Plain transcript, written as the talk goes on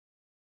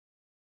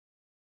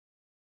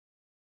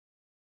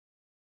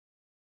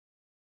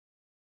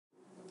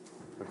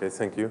Okay,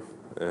 thank you.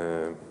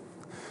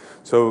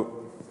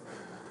 So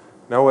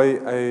now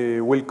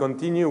I will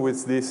continue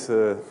with this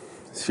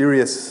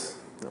series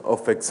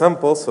of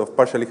examples of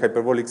partially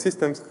hyperbolic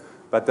systems.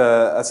 But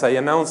as I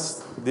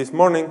announced this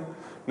morning,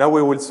 now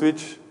we will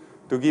switch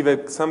to give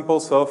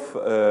examples of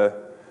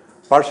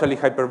partially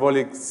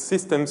hyperbolic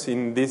systems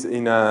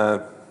in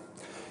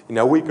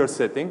a weaker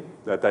setting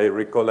that I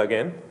recall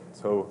again.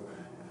 So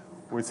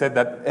we said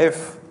that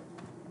F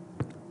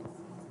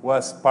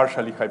was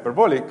partially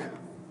hyperbolic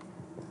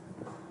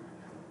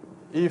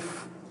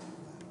if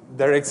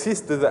there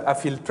existed a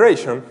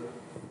filtration.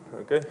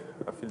 Okay,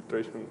 a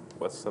filtration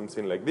was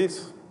something like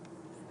this.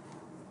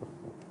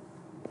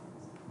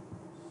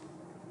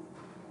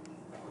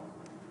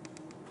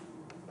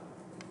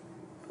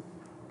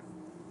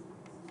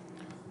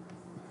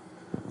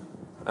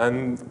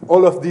 And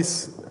all of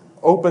these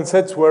open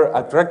sets were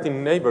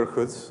attracting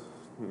neighborhoods,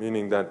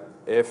 meaning that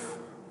F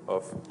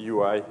of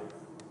UI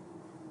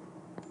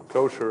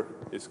closure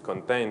is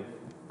contained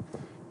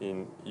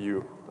in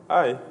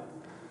UI,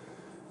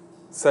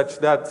 such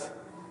that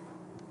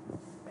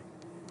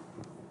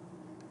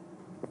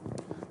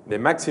the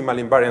maximal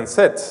invariant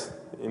sets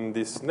in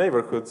these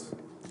neighborhoods,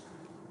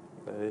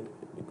 A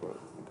equal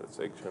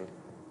intersection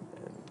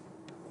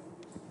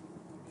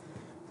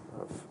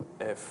of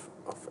F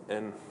of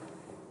N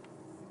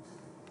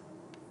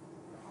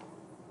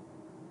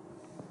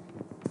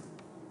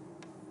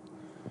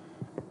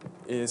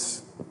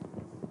is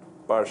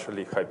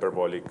partially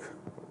hyperbolic.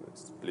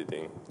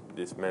 Splitting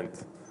this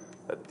meant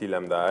that T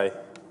lambda I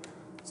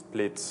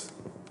splits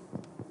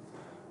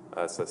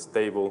as a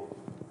stable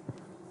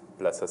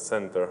plus a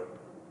center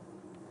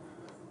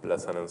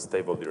plus an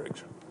unstable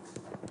direction.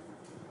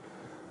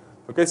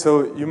 Okay,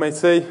 so you might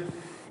say,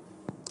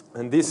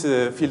 and these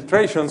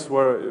filtrations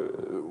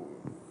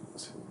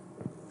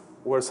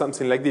were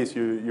something like this.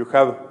 You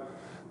have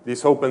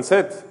this open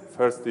set.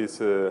 First is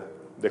the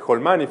whole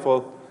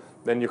manifold.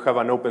 Then you have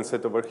an open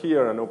set over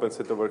here, an open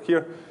set over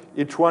here.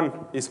 Each one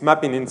is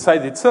mapping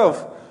inside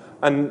itself.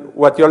 And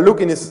what you're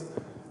looking is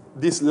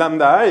this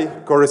lambda I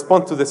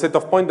corresponds to the set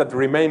of points that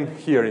remain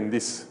here in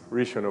this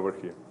region over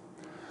here.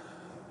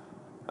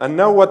 And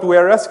now what we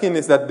are asking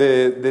is that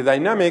the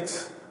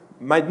dynamics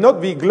might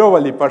not be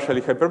globally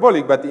partially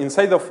hyperbolic, but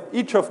inside of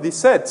each of these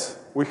sets,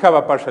 we have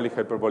a partially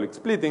hyperbolic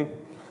splitting.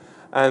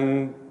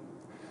 And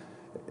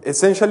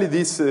essentially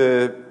this,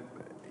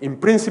 in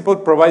principle,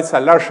 provides a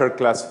larger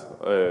class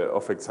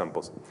of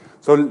examples.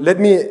 So let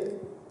me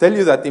tell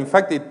you that, in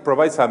fact, it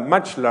provides a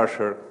much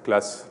larger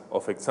class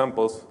of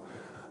examples.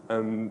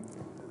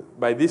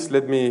 By this,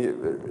 let me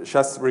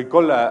just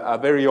recall a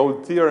very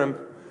old theorem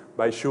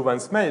by Sylvain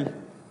Crovisier.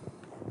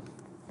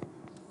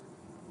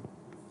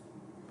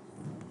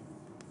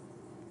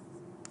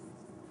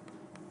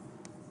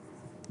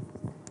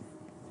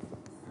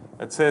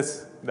 It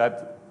says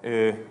that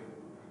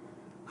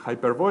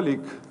hyperbolic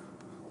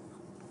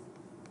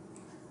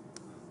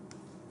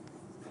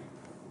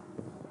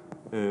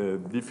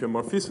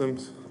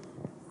diffeomorphisms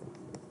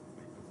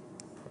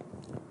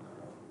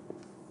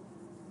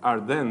are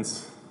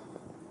dense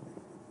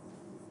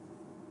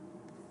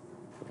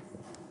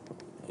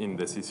in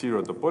the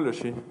C0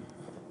 topology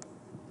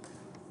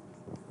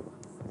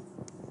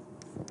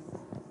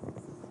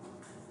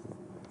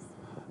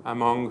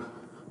among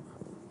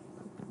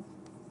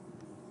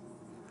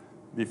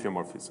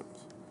diffeomorphisms.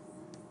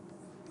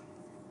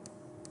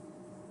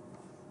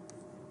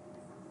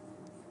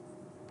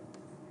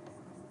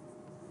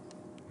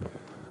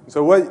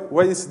 So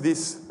why is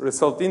this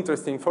result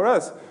interesting for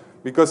us?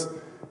 Because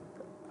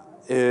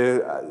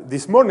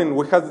this morning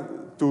we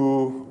had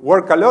to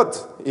work a lot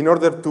in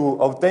order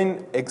to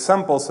obtain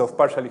examples of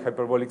partially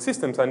hyperbolic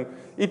systems, and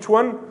each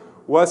one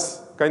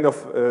was kind of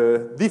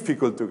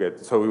difficult to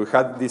get. So we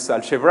had these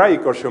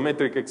algebraic or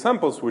geometric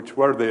examples, which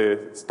were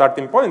the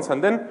starting points,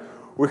 and then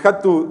we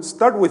had to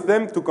start with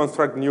them to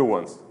construct new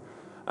ones.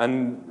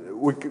 And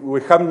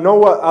we have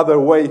no other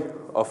way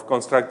of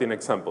constructing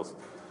examples.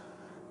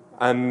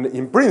 And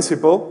in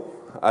principle,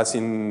 as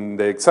in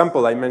the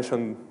example I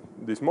mentioned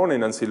this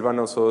morning, and Sylvain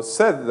also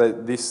said,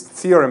 that this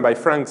theorem by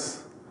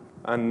Franks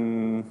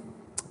and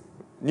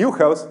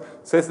Newhouse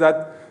says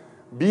that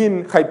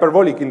being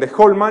hyperbolic in the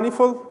whole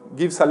manifold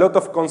gives a lot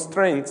of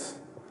constraints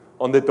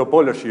on the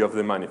topology of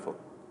the manifold.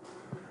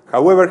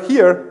 However,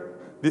 here,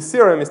 this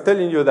theorem is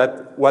telling you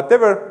that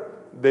whatever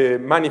the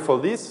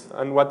manifold is,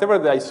 and whatever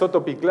the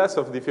isotopy class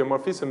of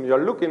diffeomorphism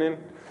you're looking in,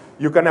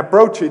 you can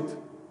approach it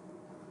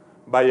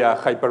by a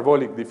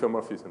hyperbolic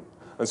diffeomorphism.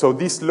 And so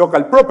this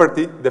local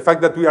property, the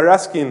fact that we are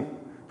asking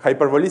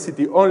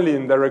hyperbolicity only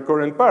in the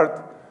recurrent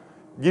part,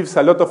 gives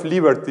a lot of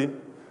liberty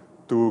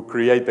to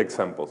create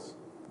examples.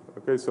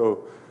 Okay,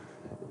 so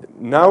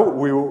now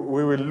we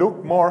will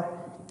look more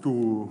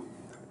to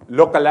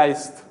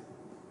localized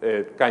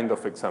kind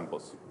of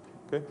examples.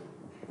 Okay?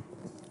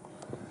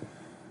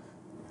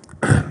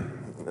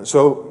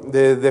 So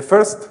the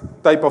first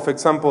type of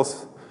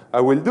examples I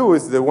will do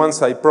is the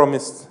ones I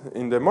promised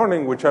in the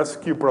morning, which are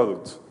skew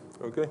products.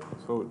 Okay,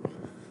 so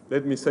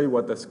let me say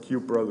what a skew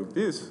product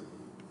is.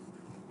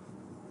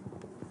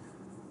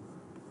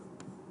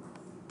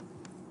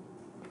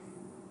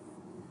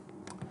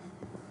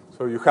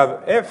 So you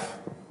have F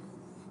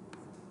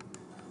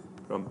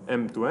from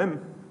M to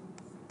M,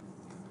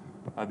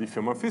 a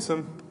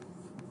diffeomorphism,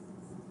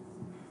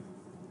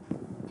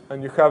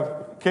 and you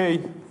have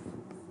K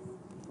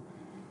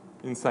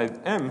inside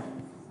M,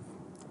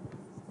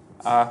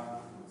 a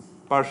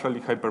partially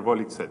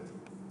hyperbolic set.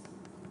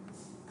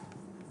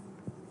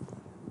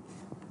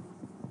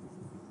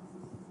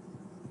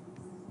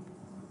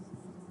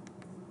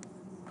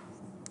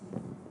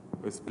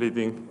 We're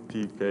splitting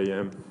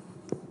TKM.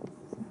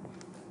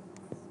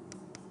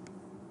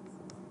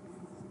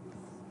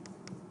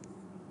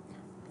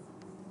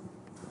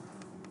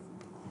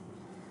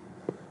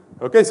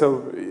 Okay,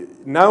 so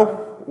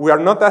now we are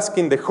not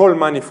asking the whole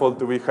manifold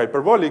to be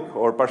hyperbolic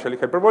or partially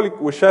hyperbolic.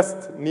 We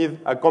just need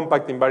a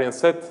compact invariant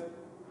set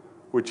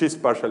which is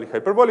partially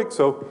hyperbolic.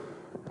 So,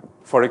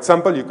 for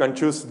example, you can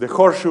choose the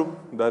horseshoe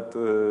that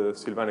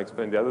Sylvain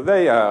explained the other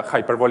day, a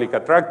hyperbolic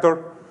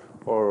attractor,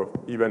 or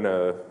even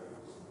a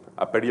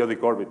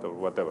periodic orbit or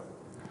whatever.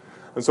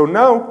 And so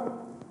now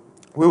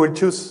we will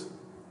choose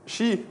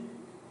Xi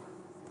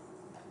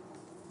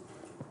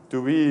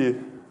to be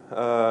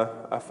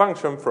a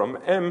function from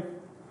M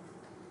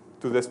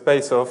to the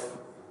space of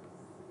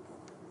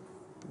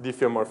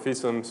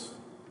diffeomorphisms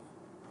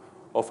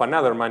of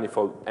another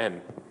manifold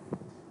N.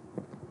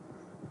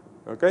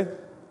 Okay?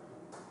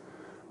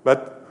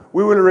 But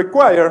we will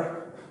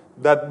require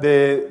that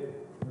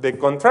the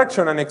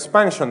contraction and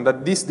expansion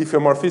that these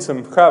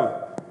diffeomorphisms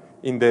have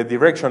in the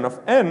direction of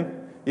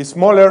N is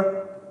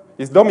smaller,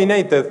 is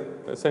dominated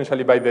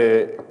essentially by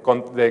the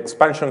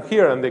expansion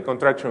here and the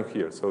contraction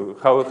here. So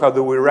how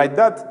do we write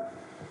that?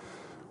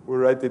 We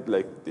write it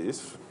like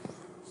this,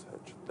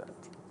 such that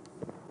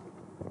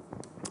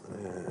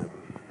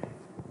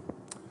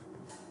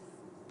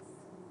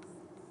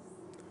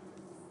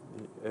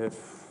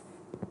F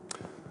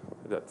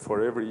that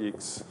for every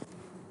x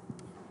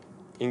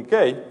in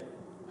K,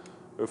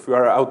 if we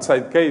are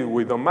outside K,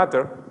 we don't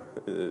matter.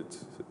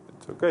 It's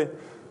okay.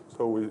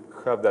 So we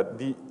have that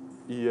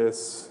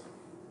DES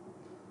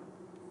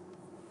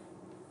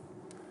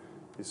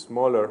is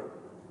smaller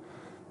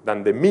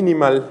than the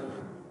minimal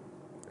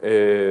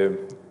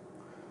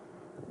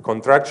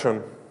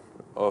contraction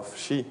of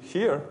Xi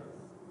here.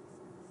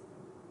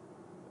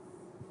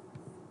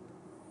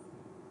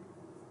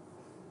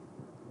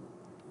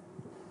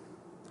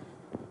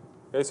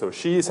 Okay, so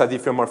Xi is a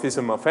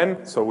diffeomorphism of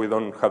N, so we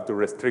don't have to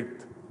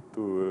restrict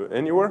to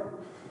anywhere.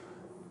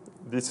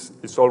 This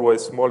is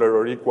always smaller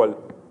or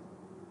equal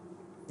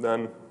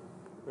than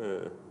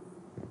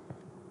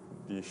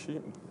d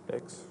Xi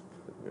x.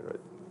 Let me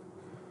write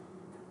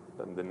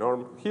than the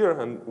norm here,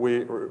 and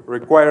we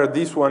require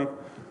this one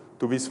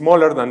to be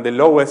smaller than the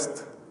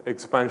lowest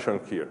expansion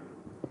here.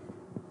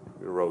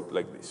 We wrote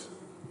like this.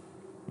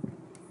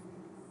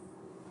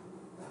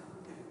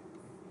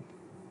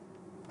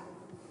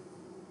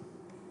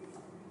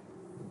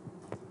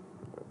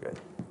 Okay.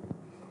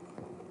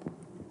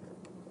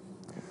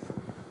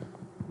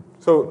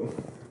 So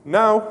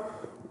now,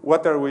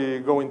 what are we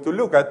going to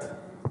look at?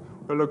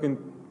 We're looking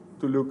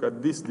to look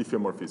at this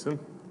diffeomorphism,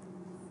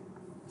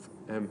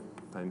 M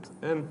times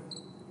N,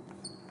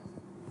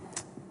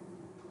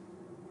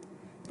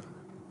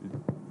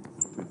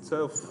 to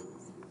itself,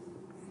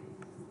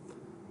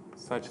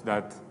 such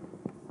that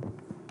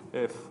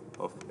f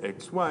of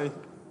xy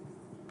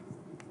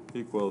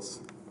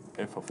equals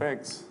f of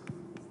x,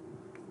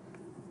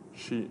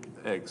 Xi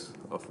x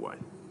of y.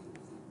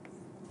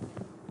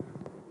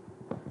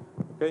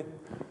 Okay?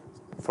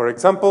 For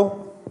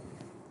example,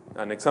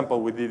 an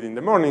example we did in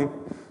the morning,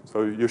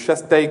 so you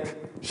just take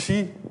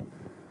Xi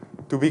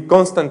to be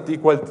constant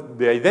equal to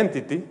the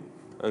identity,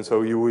 and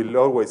so you will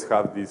always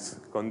have this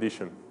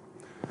condition.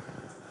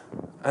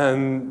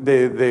 And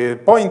the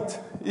point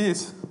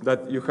is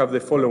that you have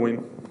the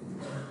following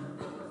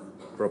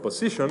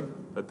proposition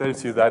that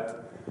tells you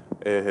that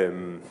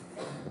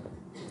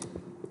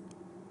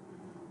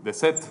the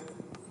set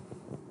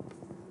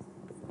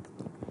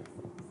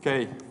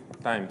K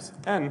times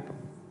N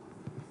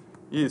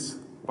is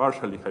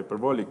partially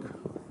hyperbolic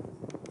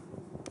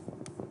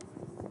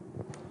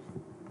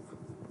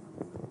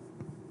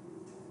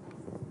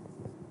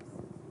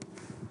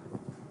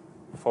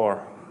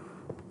for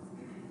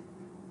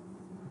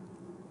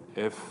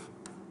f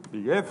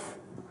big F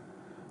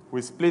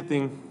with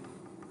splitting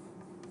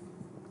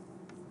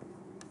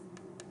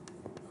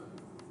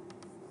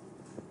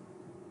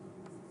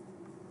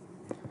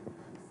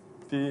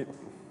T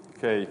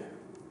K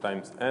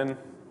times N,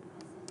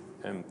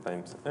 M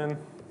times N,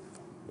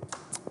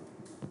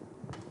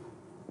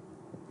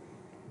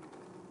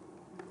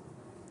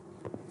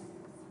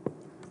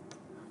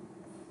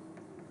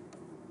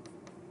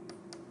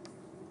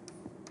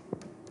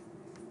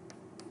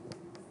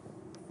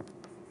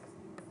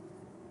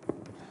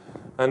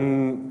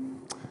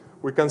 and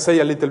we can say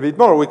a little bit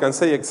more. We can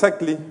say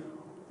exactly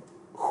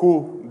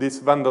who this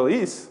bundle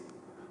is,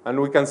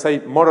 and we can say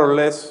more or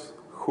less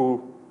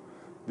who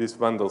these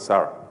bundles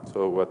are.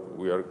 So what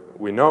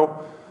we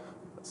know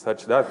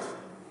such that,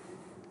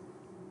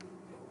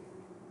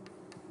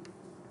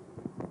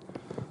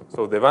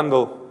 so the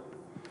bundle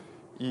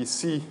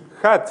EC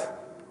hat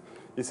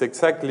is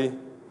exactly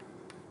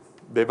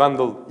the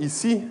bundle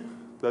EC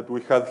that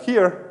we had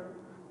here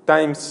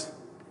times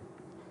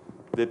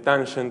the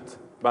tangent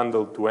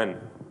bundle to N.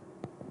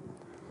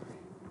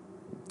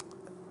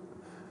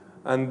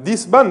 And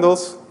these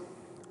bundles,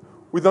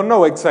 we don't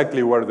know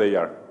exactly where they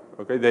are.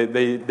 Okay?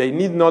 They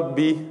need not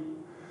be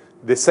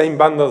the same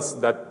bundles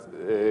that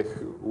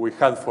we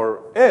had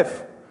for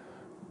F,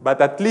 but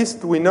at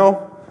least we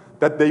know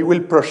that they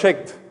will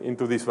project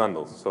into these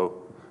bundles.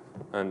 So,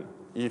 and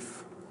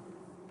if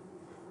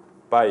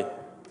pi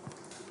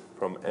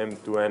from M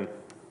to N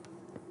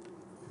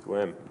to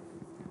M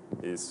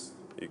is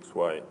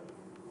xy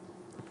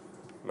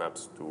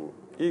maps to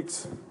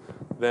x,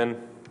 then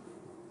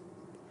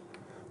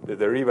the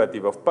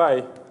derivative of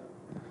pi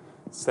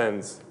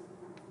sends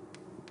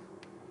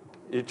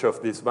each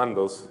of these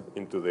bundles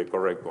into the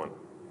correct one.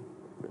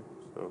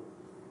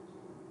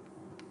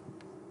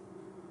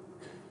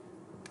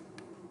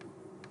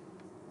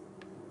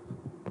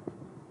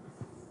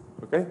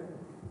 Okay?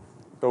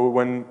 So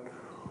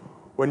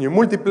when you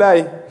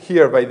multiply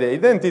here by the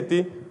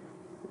identity,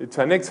 it's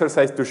an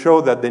exercise to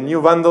show that the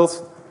new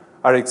bundles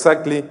are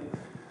exactly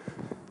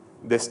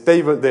the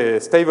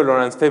stable or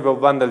unstable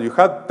bundle you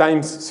had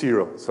times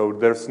 0. So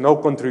there's no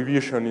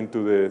contribution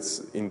into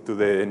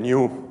the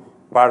new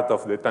part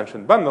of the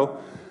tangent bundle.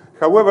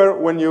 However,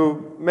 when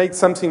you make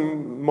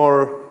something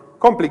more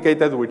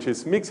complicated, which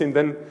is mixing,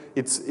 then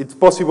it's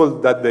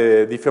possible that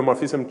the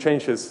diffeomorphism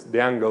changes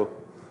the angle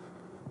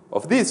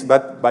of this,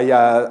 but by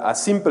a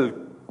simple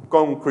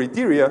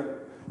criteria,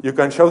 you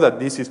can show that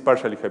this is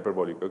partially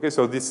hyperbolic. Okay,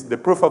 so the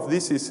proof of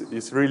this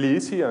is really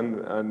easy,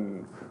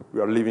 and we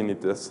are leaving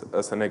it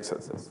as an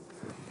exercise.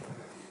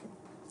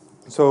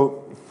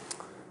 So,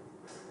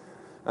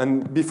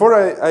 and before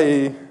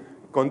I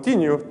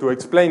continue to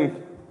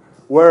explain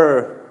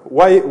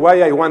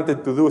why I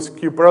wanted to do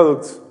skew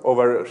products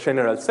over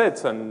general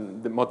sets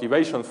and the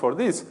motivations for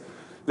this,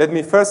 let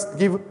me first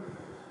give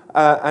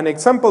an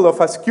example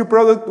of a skew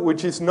product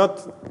which is not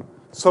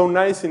so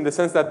nice in the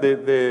sense that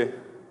the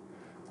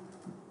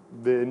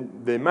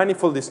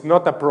manifold is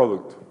not a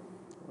product.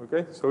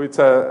 Okay, so it's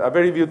a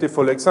very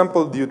beautiful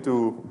example due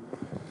to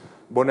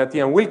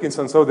Bonatti and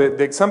Wilkinson. So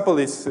the example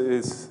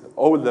is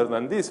older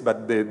than this,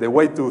 but the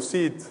way to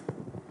see it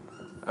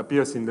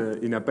appears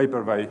in a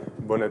paper by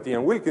Bonatti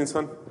and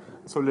Wilkinson.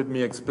 So let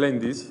me explain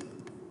this,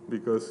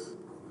 because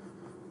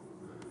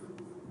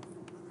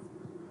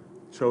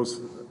it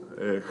shows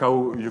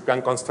how you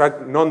can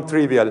construct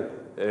non-trivial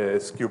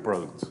skew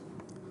products.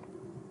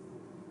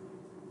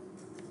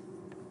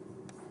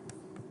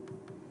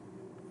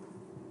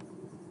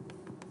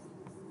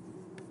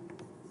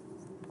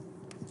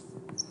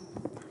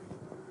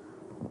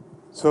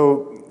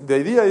 So the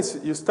idea is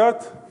you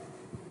start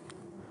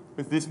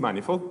with this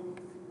manifold,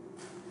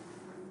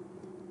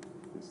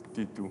 it's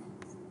T2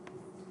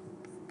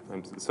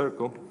 times the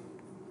circle,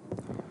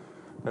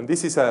 and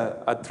this is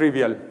a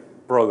trivial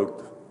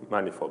product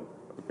manifold,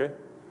 okay?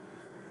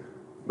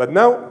 But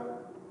now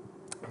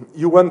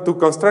you want to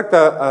construct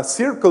a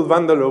circle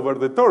bundle over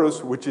the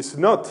torus, which is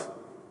not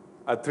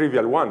a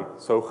trivial one.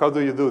 So how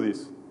do you do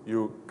this?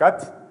 You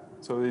cut.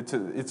 So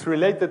it's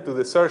related to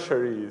the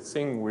tertiary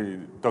thing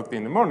we talked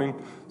in the morning.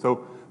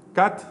 So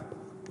cut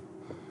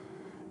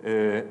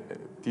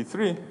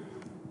T3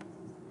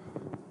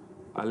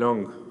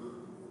 along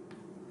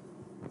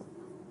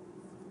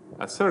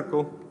a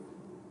circle.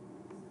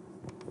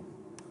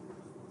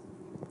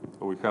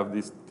 So we have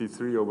this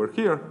T3 over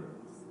here.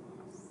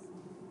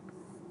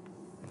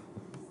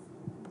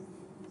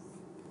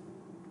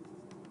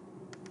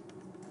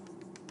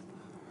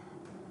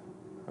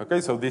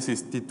 Okay, so this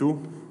is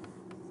T2.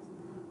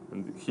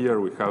 And here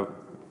we have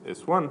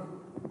S1.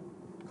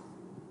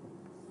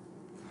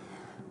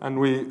 And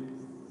we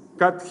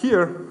cut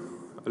here,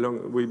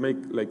 we make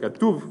like a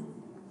tube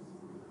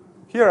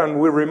here, and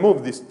we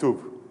remove this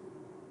tube.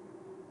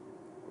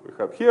 We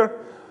have here,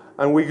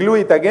 and we glue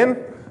it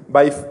again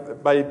by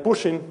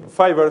pushing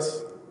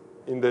fibers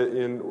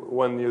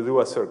when you do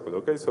a circle.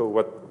 Okay, so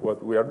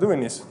what we are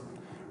doing is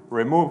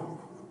remove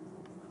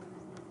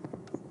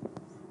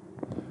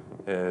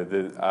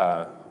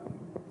a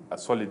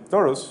solid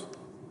torus,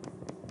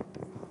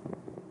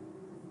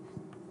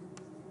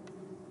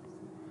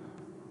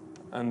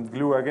 and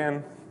glue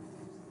again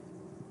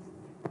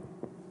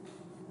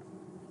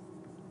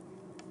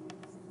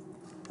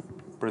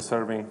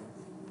preserving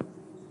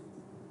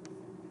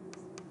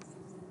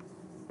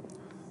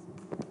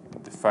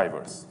the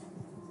fibers.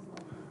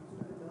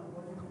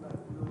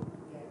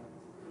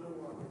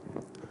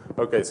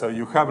 Okay, so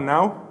you have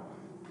now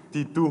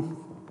T2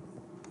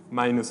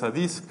 minus a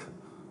disk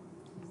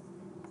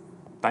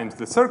times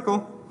the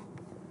circle,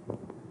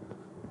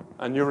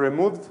 and you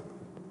removed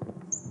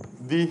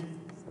D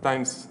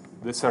times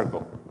the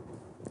circle.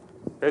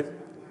 Okay?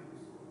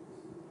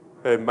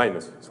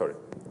 Minus, sorry.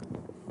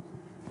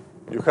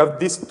 You have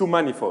these two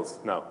manifolds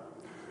now.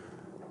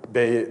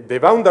 The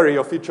boundary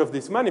of each of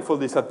these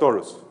manifolds is a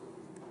torus.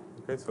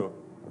 Okay, so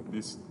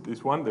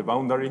this one, the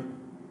boundary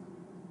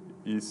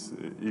is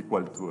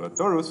equal to a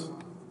torus.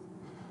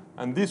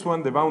 And this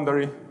one, the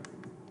boundary,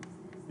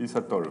 is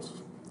a torus.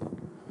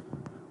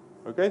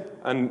 Okay?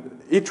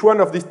 And each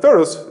one of these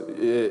torus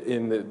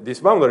in this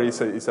boundary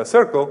is a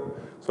circle.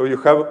 So you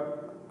have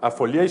a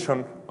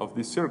foliation of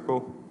this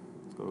circle.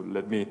 So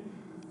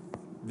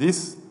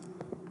this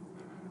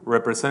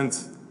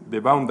represents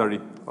the boundary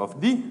of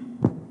D,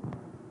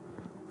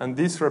 and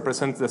this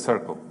represents the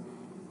circle.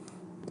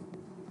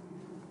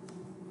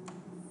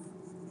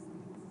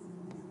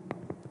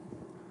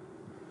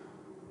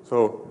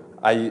 So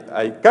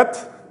I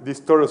cut this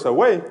torus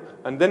away,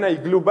 and then I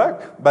glue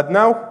back. But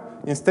now,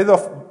 instead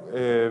of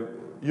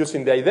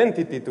using the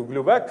identity to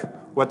glue back,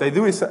 what I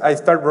do is I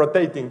start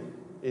rotating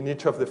in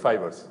each of the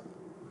fibers.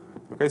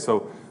 Okay,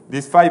 so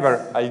this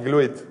fiber, I glue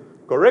it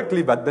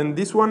correctly, but then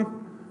this one,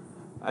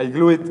 I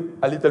glue it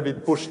a little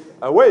bit pushed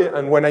away,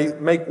 and when I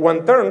make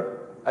one turn,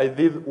 I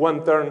did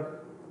one turn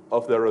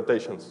of the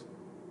rotations.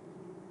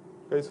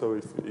 Okay, so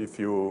if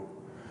you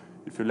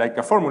like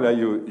a formula,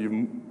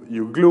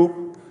 you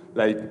glue,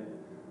 like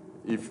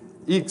if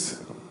x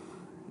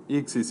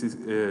is,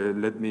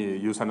 let me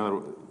use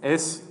another,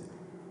 S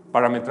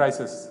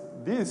parameterizes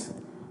this,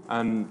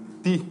 and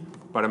T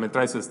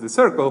parameterizes the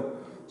circle,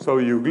 so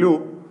you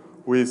glue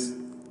with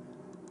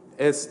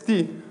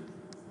ST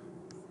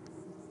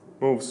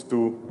moves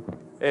to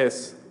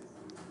S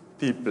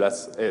T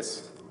plus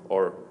S,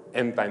 or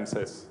N times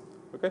S.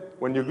 Okay?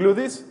 When you glue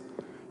this,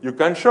 you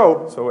can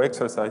show, so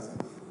exercise,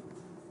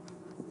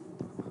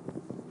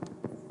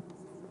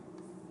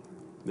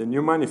 the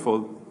new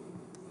manifold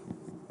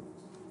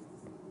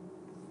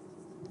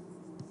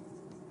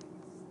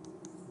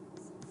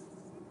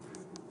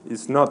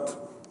is not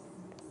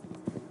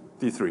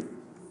T3.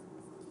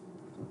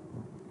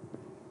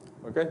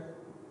 Okay?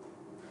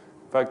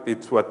 In fact,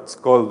 it's what's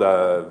called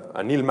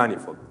a nil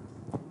manifold.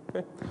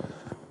 Okay?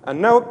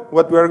 And now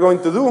what we are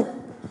going to do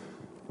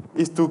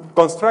is to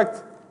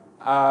construct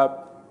a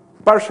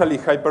partially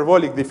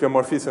hyperbolic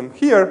diffeomorphism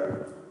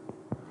here,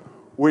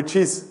 which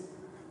is,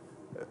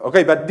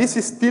 okay, but this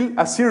is still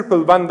a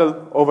circle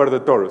bundle over the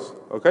torus.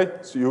 Okay?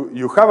 So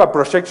you have a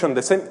projection,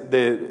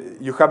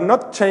 you have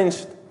not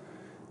changed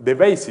the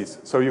basis.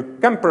 So you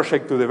can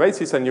project to the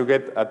basis and you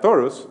get a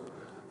torus.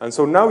 And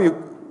so now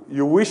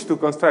you wish to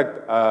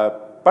construct a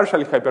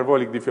partially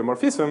hyperbolic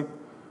diffeomorphism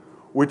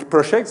which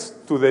projects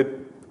to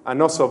an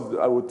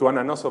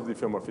anosov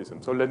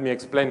diffeomorphism. So let me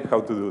explain how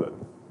to do that.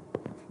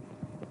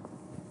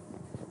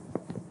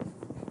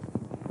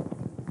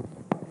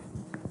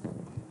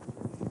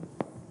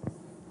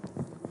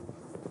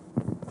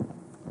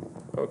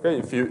 Okay,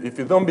 if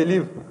you don't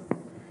believe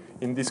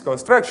in this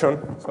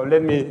construction, so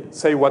let me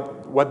say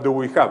what do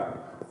we have.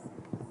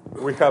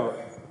 We have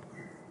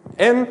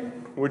N,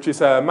 which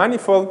is a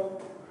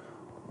manifold,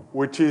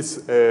 which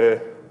is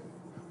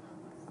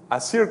a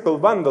circle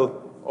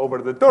bundle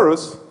over the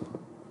torus,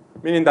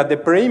 meaning that the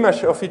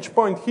preimage of each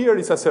point here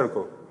is a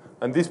circle,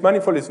 and this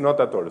manifold is not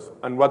a torus.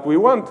 And what we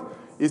want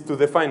is to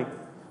define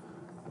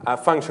a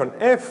function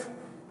f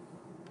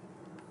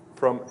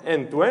from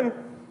N to N,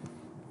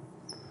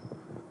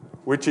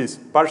 which is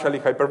partially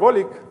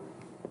hyperbolic,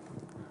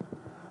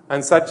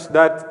 and such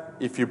that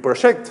if you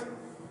project,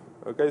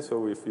 okay,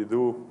 so if you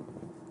do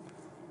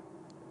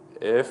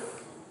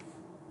f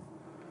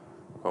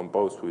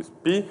composed with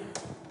p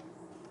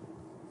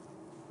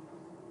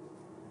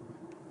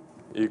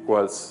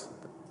equals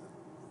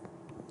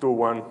 2,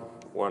 1,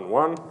 1,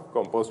 1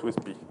 composed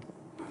with p.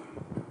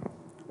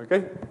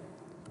 Okay?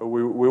 So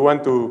we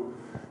want to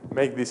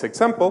make this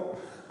example,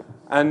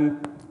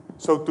 and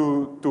so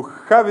to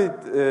have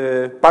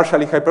it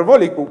partially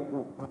hyperbolic,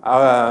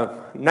 a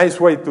nice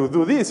way to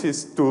do this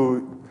is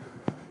to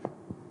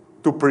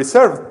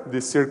preserve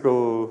this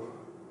circle,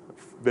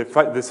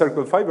 the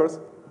circle fibers.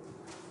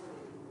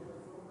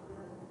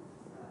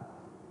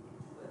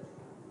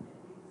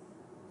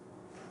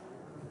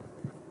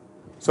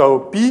 So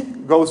P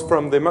goes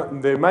from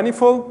the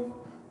manifold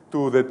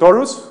to the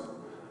torus,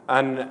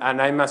 and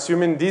I'm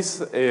assuming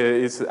this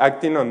is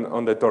acting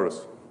on the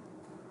torus.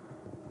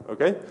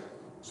 Okay?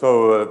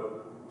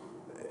 So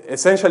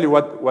essentially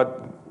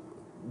what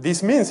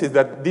this means is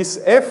that this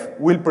F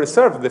will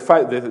preserve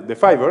the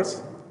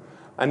fibers,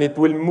 and it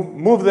will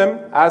move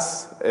them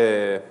as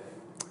an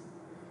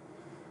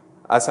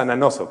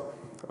anosov.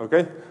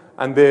 Okay?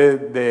 And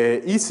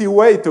the easy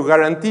way to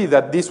guarantee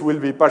that this will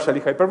be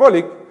partially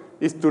hyperbolic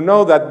is to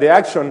know that the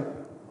action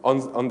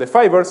on the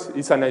fibers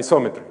is an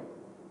isometry.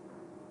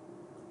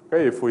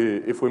 Okay?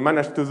 If we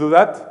manage to do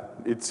that,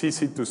 it's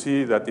easy to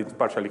see that it's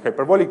partially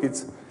hyperbolic.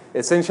 It's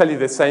essentially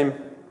the same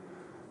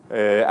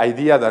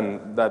idea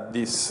than that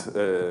this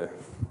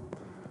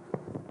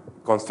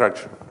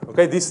construction.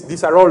 Okay,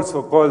 these are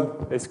also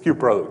called skew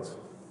products.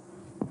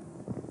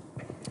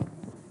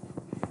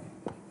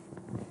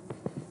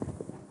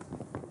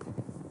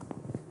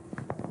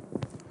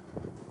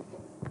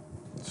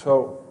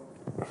 So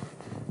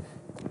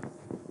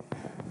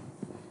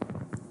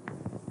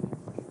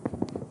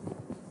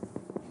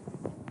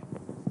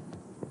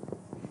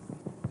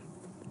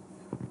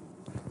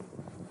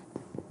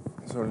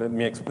let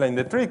me explain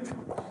the trick.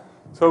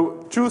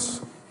 So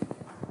choose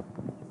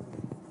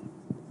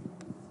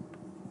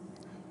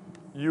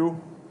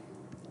U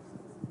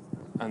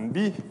and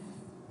B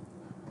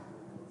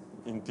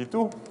in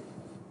T2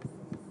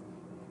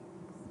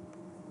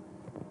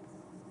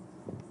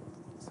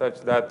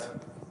 such that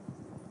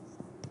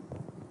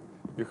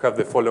you have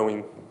the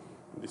following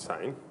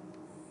design.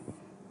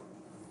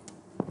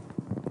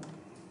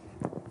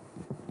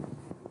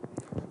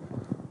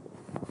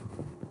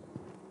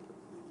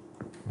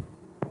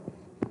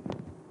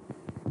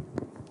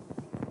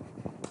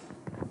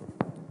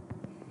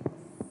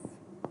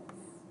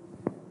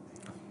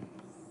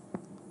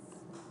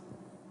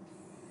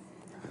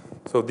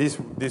 So this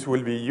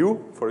will be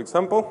U, for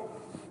example,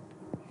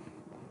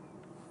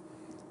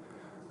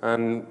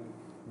 and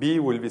B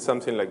will be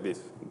something like this,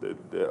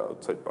 the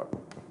outside part.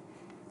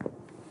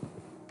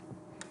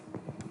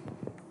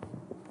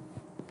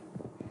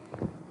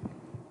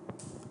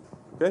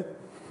 Okay?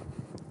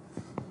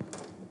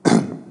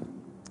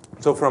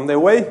 So from the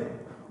way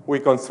we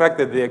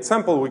constructed the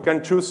example, we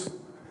can choose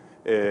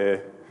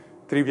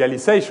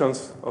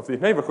trivializations of this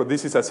neighborhood.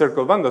 This is a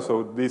circle bundle,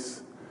 so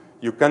this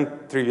you can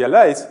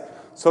trivialize.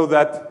 So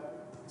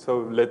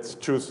let's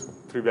choose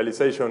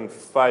trivialization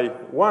phi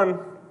 1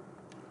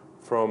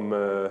 from,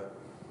 I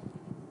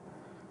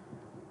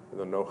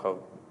don't know how,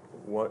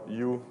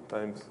 U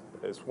times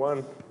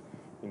S1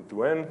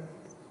 into N,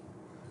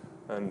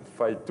 and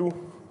phi 2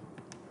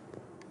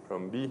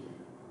 from B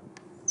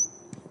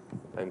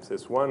times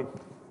S1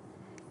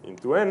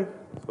 into N.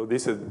 So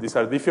these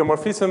are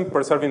diffeomorphisms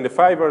preserving the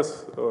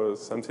fibers or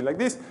something like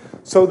this,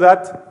 so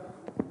that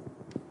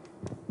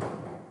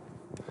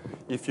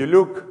if you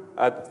look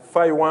at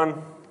phi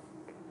 1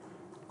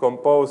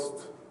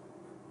 composed,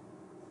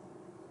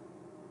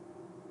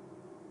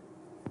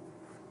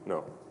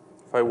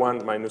 phi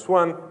 1 minus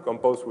 1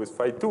 composed with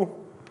phi 2,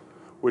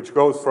 which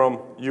goes from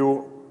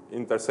U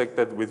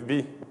intersected with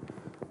B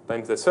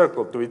times the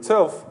circle to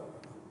itself,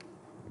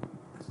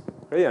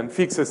 okay, and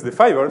fixes the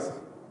fibers,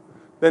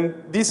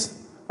 then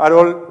these are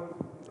all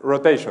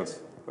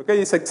rotations.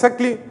 Okay, it's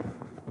exactly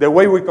the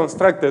way we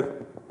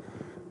constructed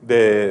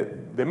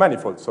the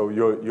manifold. So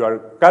you are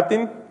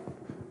cutting,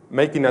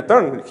 making a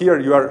turn. Here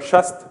you are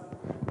just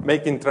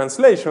making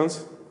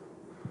translations,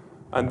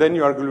 and then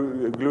you are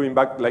gluing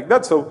back like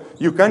that. So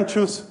you can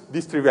choose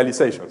these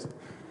trivializations.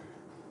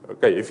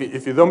 Okay,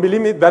 if you don't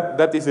believe me,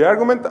 that is the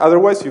argument.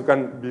 Otherwise, you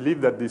can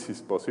believe that this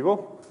is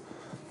possible.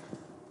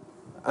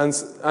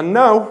 And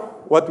now,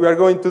 what we are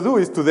going to do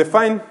is to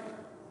define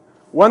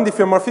one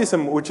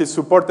diffeomorphism which is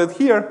supported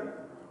here,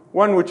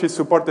 one which is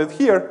supported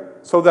here,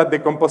 so that the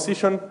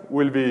composition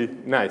will be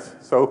nice.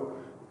 So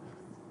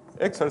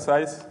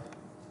exercise,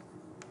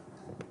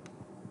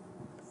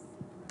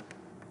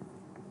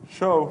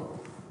 show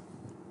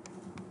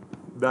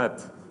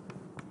that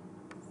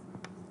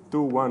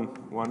 2, 1,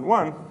 1,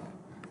 1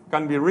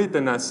 can be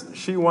written as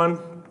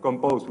Xi1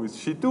 composed with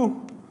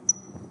Xi2,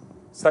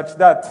 such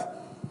that,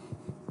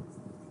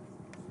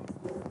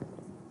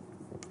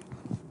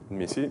 let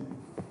me see,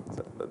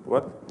 that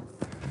what?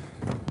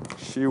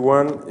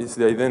 Xi1 is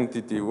the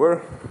identity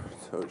where?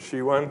 So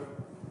Xi1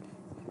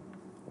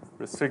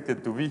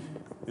 restricted to V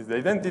is the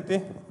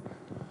identity,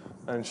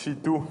 and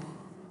Xi2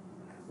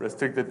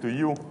 restricted to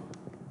U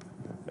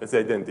is the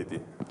identity.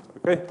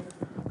 Okay?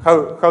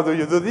 How do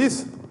you do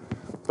this?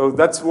 So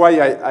that's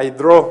why I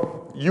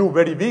draw U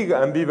very big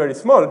and B very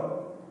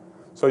small.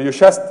 So you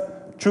just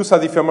choose a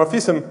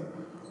diffeomorphism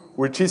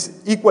which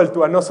is equal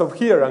to a nose of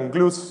here and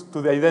glues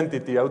to the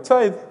identity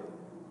outside.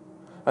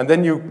 And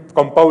then you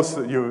compose,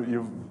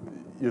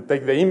 you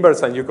take the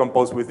inverse and you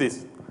compose with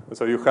this.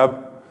 So you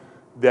have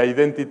the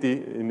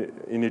identity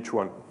in each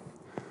one.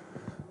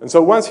 And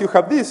so once you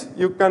have this,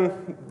 you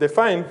can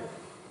define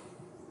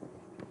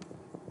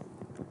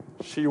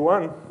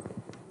Xi1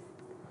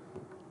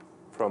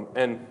 from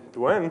N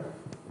to N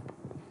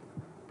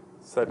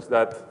such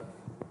that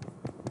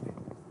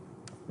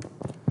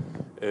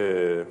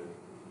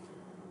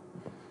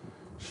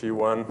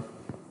Xi1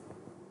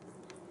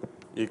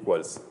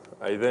 equals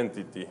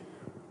identity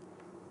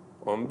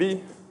on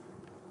B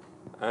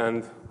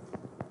and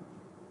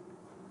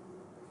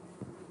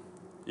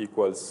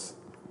equals,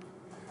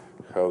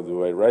 how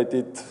do I write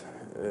it?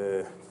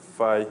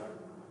 Phi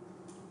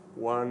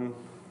 1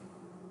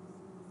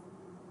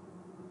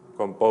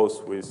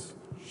 composed with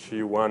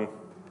Xi1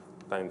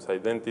 times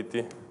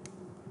identity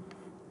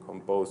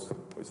composed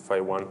with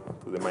phi 1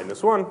 to the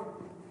minus 1.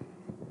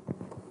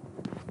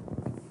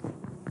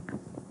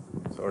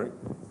 Sorry.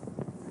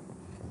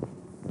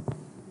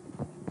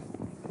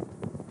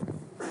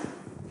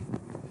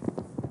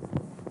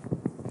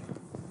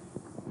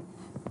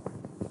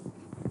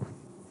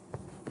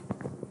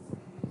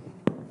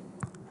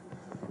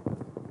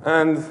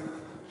 And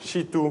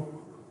Xi2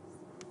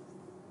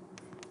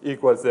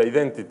 equals the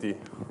identity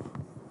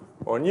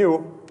on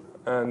U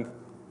and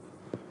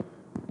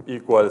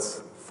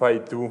equals phi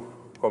 2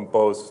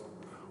 composed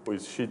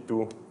with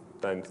Xi2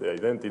 times the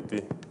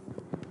identity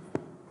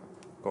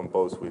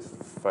composed with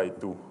phi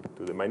 2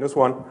 to the minus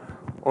 1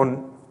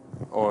 on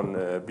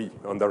B,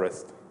 on the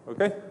rest.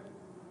 Okay?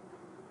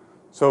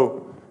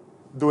 So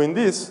doing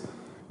this,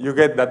 you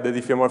get that the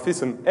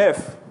diffeomorphism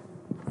F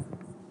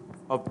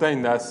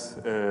obtained as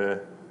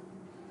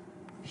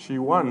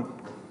G1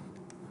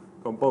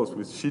 composed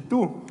with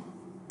G2,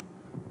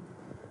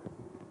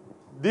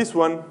 this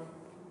one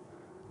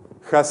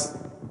has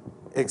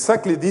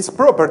exactly this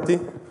property,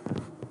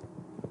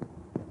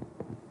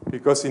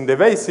 because in the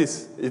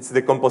basis it's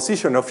the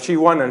composition of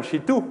G1 and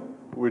G2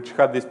 which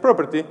have this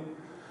property,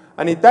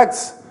 and it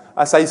acts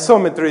as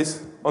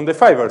isometries on the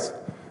fibers,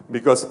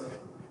 because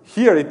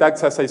here it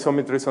acts as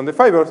isometries on the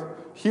fibers,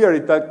 here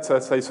it acts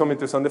as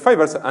isometries on the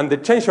fibers, and the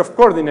change of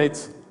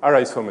coordinates are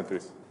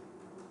isometries.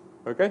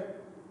 Okay?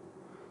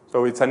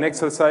 So it's an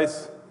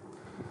exercise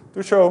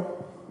to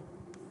show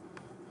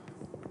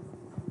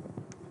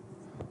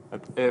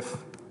that F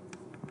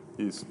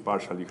is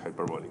partially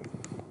hyperbolic.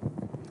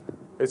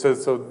 Okay,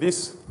 so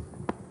this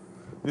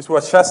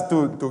was just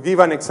to give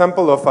an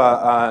example of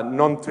a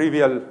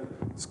non-trivial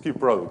skew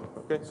product.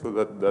 Okay, so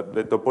that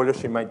the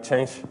topology might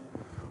change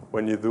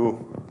when you do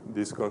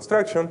this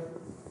construction.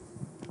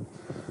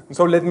 And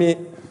so let me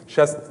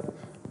just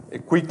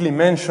quickly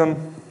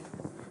mention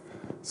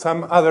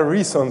some other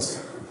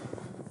reasons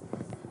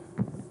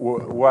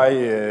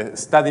why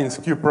studying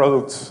skew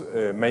products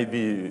may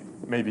be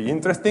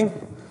interesting.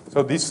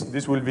 So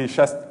this will be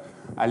just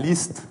a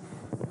list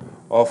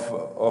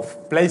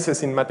of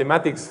places in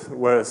mathematics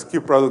where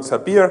skew products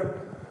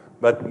appear,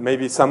 but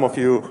maybe some of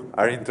you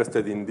are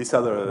interested in this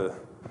other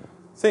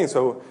thing.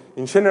 So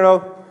in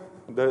general,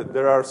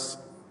 there are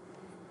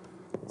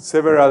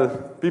several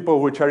people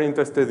which are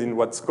interested in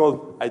what's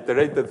called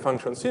iterated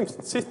function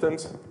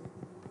systems.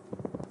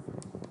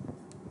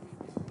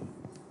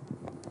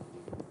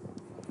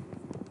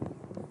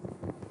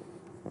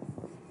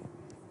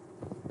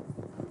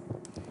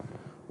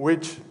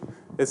 Which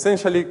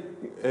essentially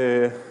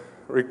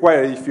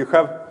require, if you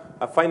have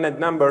a finite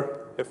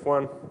number,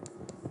 F1,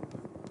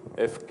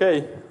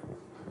 Fk,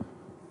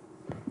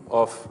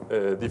 of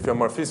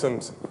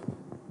diffeomorphisms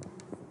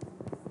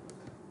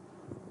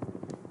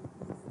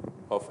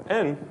of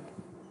n,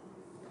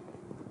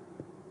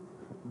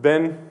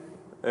 then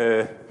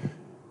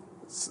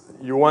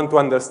you want to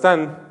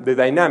understand the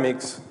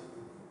dynamics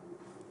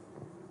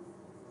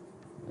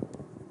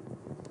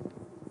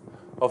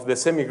of the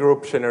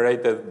semigroup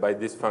generated by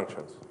these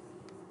functions.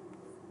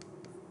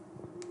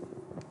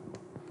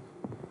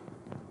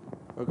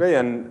 Okay,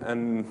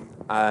 and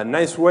a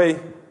nice way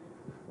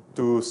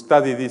to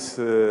study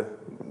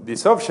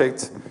these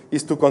objects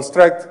is to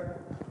construct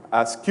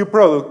a skew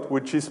product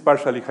which is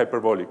partially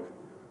hyperbolic.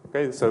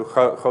 Okay, so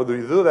how do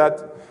you do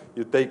that?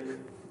 You take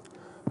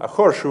a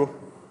horseshoe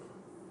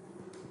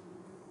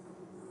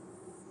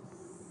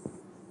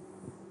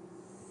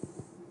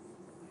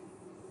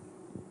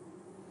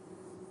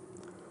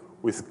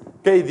with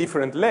k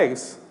different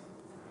legs,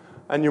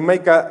 and you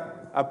make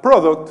a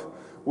product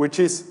which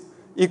is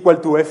equal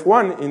to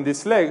F1 in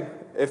this leg,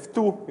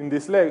 F2 in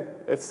this leg,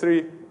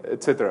 F3,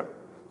 etc.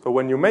 So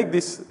when you make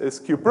this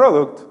skew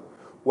product,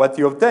 what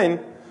you obtain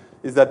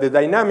is that the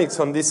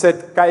dynamics on this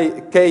set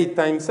k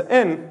times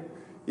n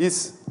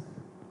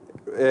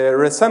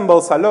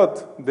resembles a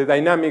lot the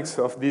dynamics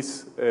of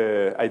this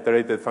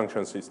iterated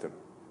function system.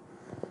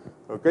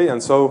 Okay,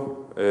 and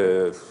so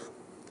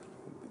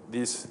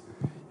this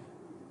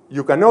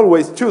you can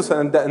always choose,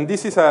 and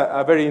this is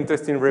a very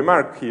interesting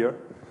remark here,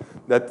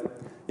 that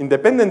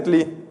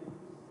independently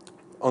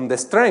on the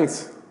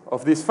strength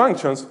of these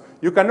functions,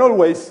 you can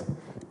always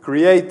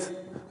create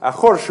a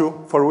horseshoe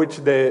for which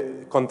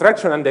the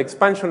contraction and the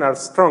expansion are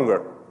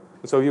stronger.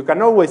 So you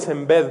can always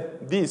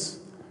embed this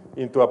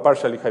into a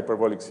partially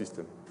hyperbolic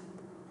system.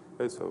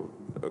 Okay, so,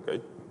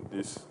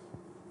 this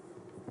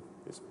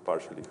is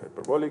partially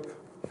hyperbolic.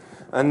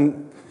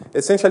 And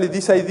essentially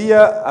this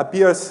idea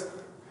appears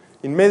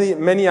in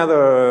many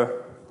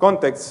other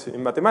contexts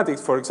in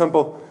mathematics. For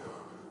example,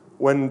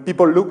 when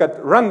people look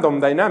at random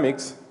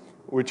dynamics,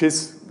 which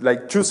is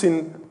like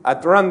choosing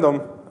at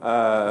random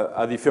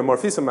a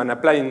diffeomorphism and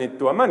applying it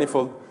to a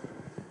manifold,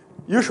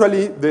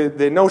 usually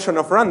the notion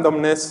of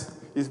randomness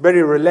is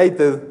very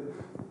related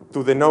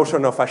to the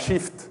notion of a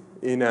shift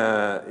in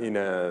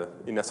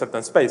a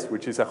certain space,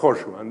 which is a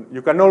horseshoe. And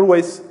you can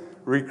always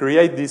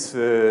recreate this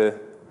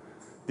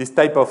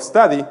type of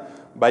study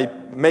by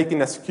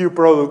making a skew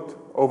product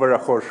over a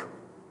horseshoe.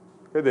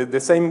 Okay, the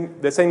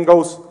same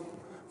goes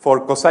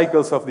for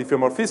cocycles of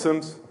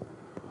diffeomorphisms,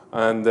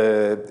 and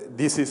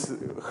this is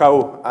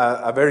how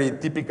a very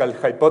typical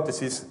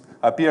hypothesis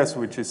appears,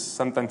 which is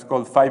sometimes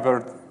called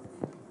fibered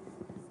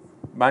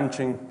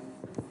bunching.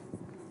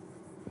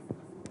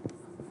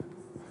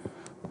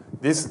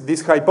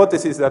 This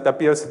hypothesis that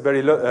appears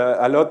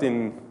a lot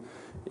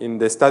in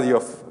the study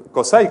of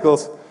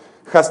cocycles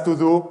has to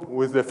do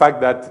with the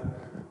fact that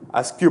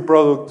a skew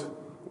product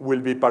will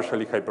be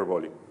partially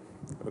hyperbolic.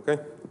 Okay?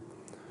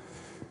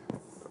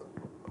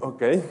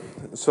 Okay,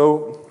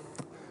 so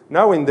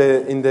now in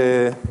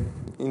the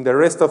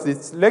rest of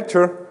this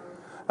lecture,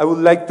 I would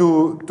like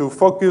to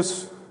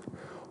focus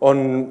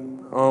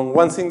on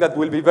one thing that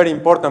will be very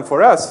important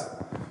for us,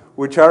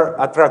 which are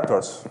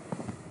attractors.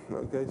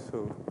 Okay,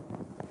 so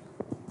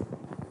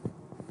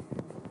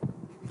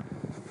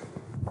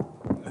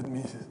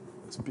me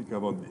speak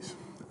about this,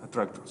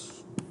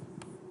 attractors.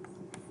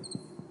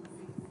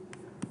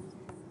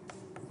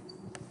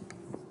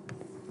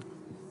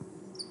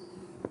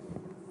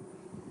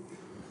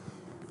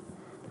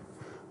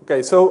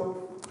 Okay,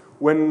 so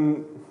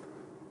when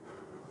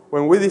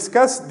we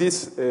discuss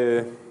these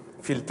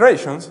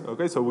filtrations,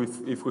 okay, so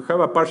if we have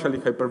a partially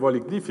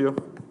hyperbolic diffeo,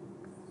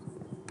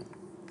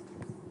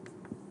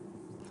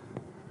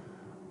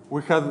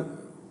 we have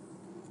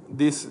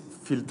these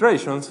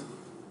filtrations,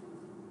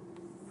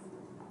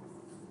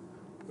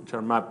 which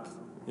are mapped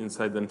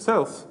inside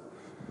themselves.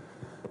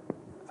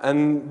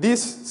 And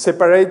this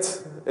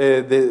separates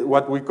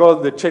what we call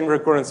the chain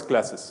recurrence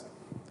classes.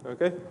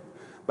 Okay?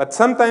 But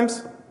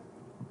sometimes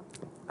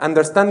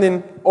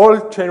understanding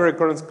all chain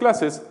recurrence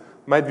classes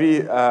might be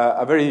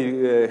a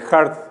very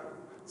hard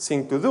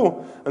thing to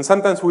do. And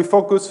sometimes we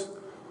focus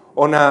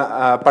on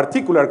a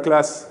particular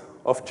class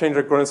of chain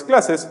recurrence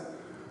classes,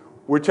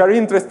 which are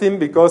interesting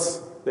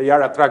because they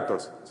are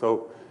attractors.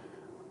 So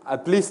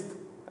at least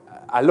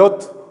a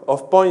lot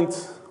of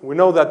points, we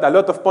know that a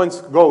lot of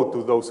points go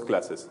to those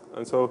classes.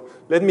 And so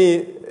let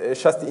me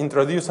just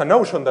introduce a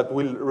notion that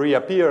will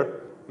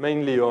reappear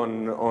mainly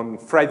on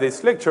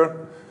Friday's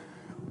lecture,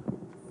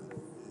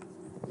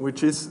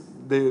 which is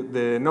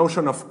the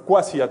notion of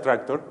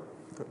quasi-attractor.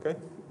 Okay,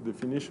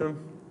 definition.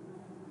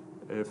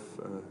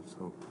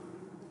 So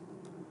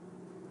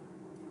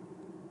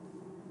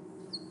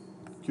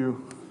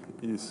Q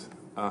is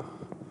a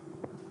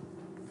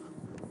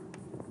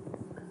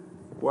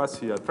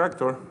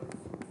quasi-attractor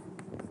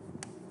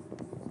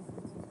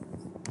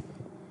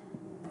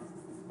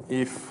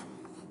if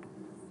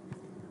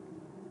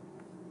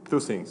two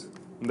things.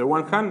 On the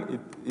one hand,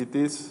 it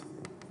is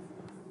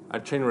a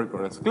chain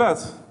recurrence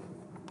class,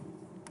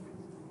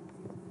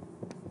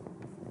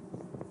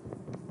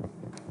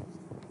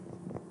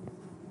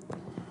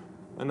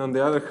 and on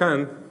the other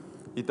hand,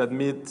 it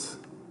admits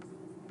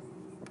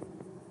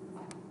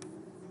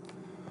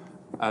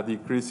a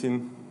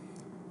decreasing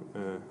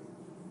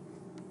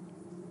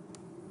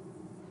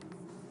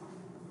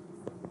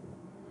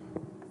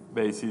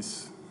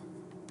basis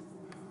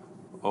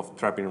of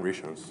trapping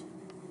regions.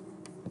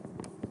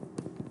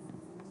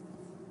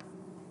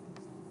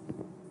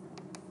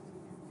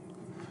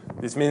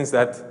 This means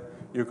that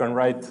you can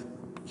write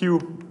Q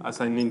as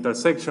an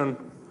intersection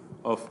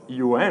of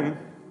UN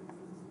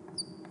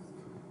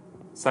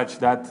such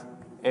that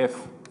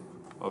F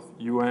of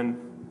UN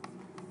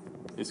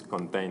is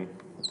contained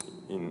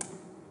in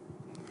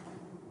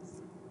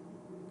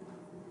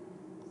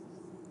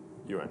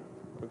UN.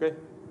 Okay?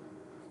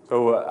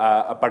 So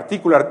a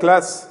particular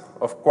class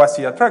of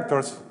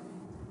quasi-attractors,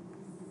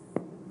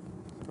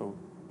 so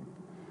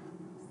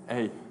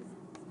A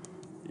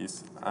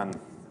is an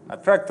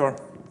attractor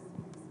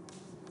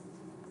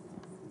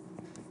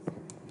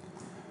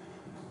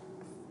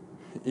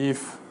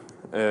if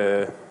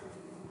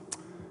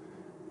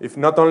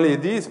not only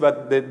this,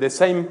 but the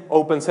same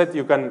open set,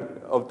 you can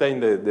obtain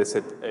the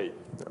set A.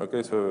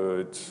 Okay, so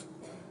it's,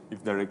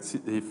 if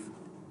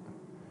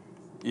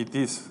it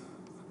is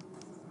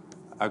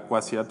a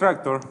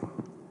quasi-attractor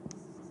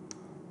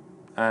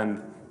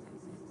and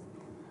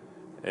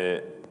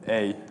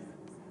A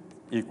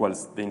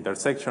equals the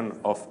intersection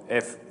of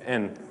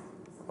Fn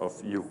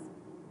of U.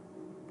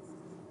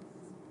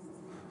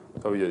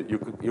 So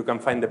you can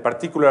find the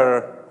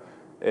particular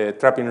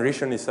trapping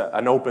region is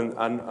an open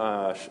and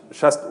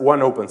just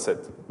one open set.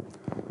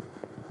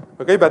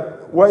 Okay,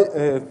 but why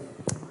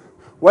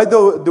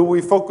do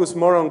we focus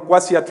more on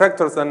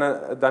quasi-attractors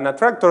than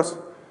attractors?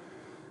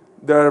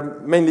 There are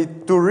mainly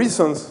two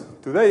reasons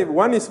today.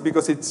 One is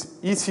because it's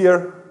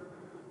easier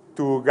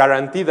to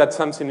guarantee that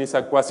something is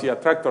a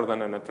quasi-attractor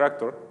than an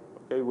attractor.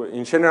 Okay?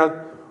 In general,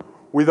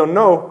 we don't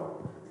know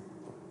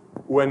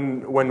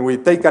when we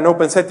take an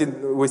open set,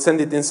 we send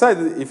it inside,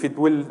 if it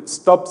will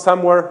stop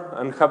somewhere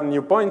and have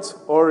new points,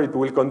 or it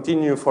will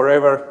continue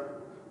forever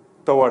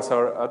towards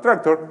our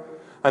attractor.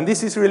 And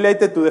this is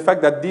related to the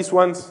fact that these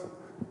ones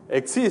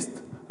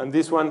exist, and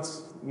these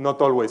ones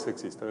not always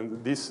exist.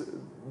 And these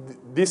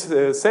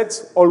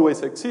sets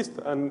always exist,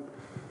 and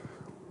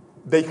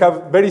they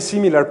have very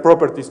similar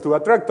properties to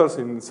attractors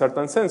in a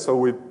certain sense, so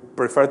we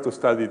prefer to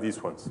study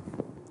these ones.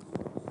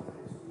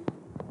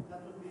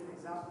 That would be an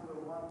example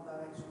where one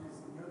direction is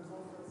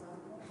neutral, for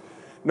example?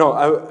 No,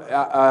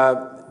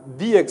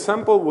 the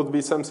example would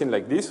be something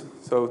like this.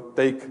 So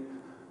take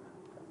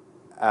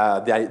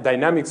the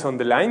dynamics on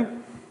the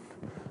line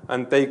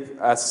and take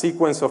a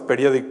sequence of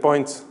periodic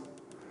points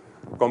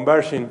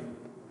converging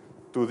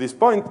to this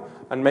point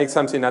and make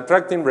something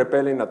attracting,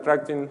 repelling,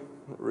 attracting,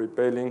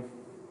 repelling,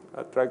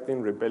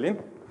 attracting,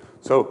 repelling.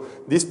 So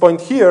this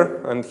point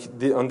here, and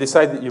on this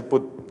side you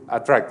put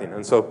attracting.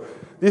 And so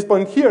this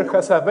point here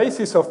has a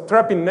basis of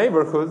trapping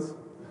neighborhoods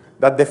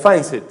that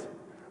defines it.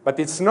 But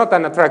it's not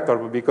an attractor,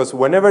 because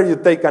whenever you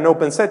take an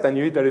open set and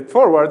you iterate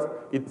forward,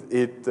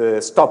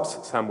 it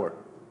stops somewhere.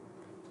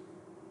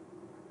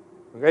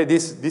 Okay,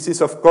 this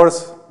is, of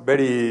course,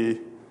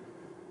 very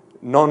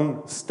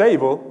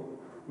non-stable,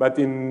 but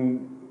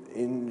in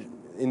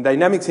in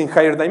dynamics in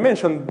higher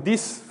dimension,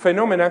 this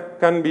phenomena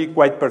can be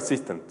quite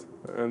persistent.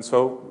 And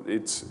so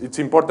it's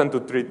important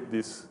to treat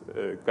these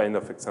kind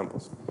of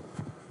examples.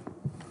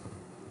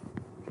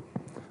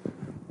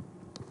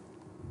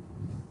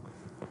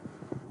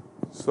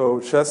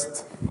 So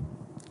just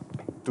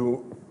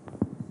to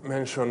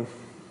mention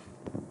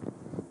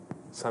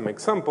some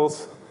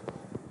examples.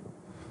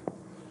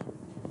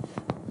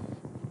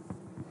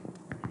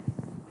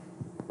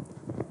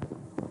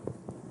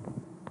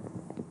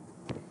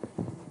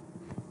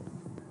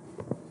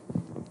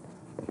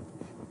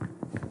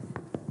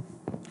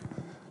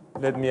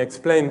 Let me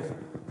explain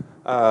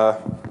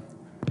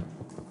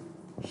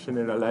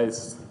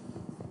generalized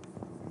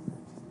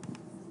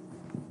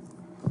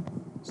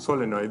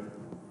solenoid,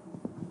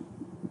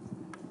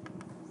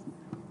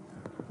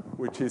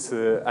 which is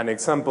an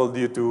example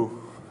due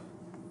to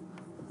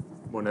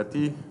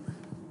Bonatti,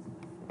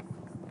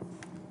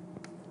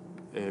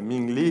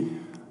 Ming Li,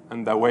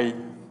 and Dawei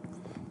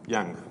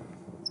Yang.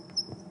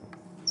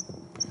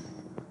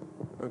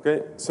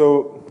 Okay,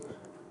 so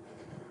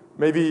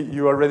maybe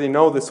you already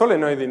know the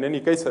solenoid. In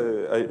any case,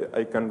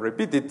 I can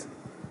repeat it.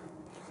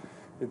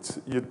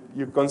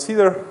 You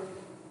consider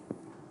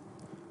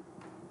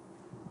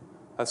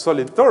a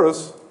solid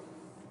torus,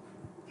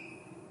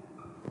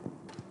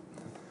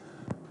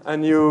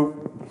 and you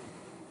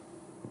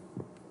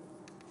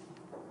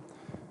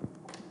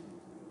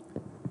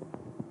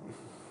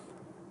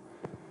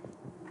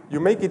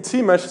make its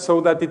image so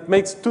that it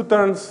makes two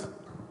turns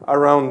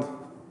around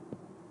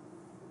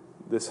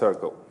the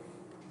circle.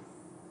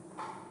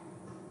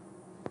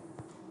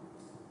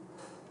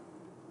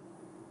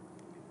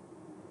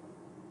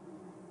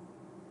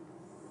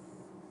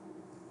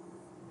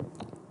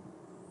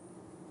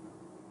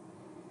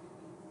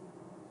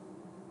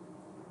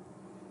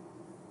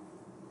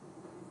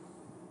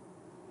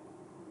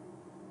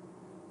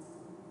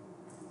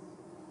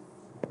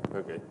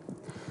 Okay.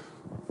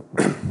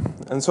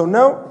 And so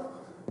now,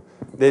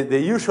 the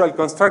usual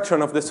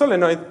construction of the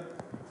solenoid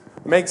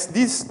makes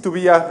this to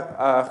be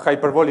a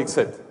hyperbolic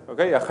set,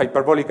 okay, a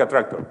hyperbolic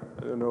attractor.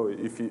 I don't know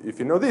if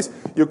you know this.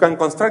 You can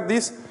construct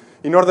this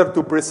in order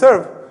to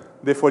preserve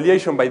the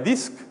foliation by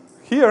disk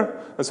here,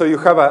 and so you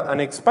have an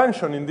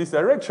expansion in this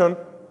direction,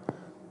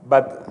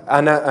 but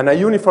and a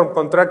uniform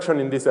contraction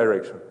in this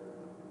direction.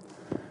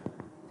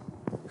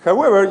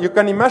 However, you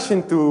can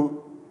imagine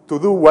to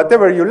do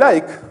whatever you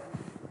like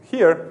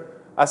here,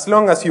 as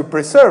long as you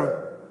preserve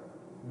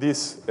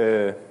these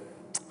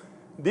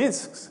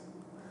disks,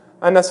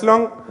 and as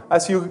long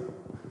as you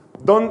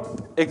don't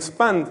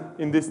expand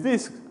in this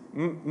disk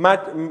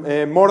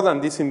more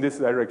than this in this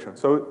direction.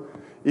 So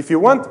if you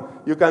want,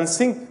 you can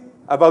think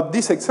about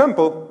this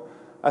example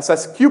as a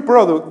skew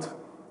product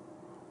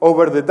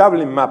over the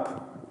doubling map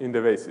in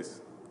the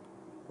basis.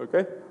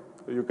 Okay?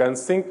 So you can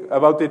think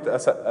about it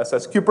as a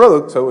skew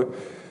product. So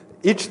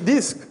each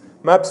disk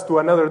maps to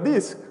another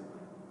disk,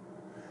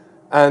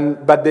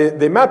 but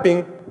the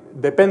mapping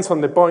depends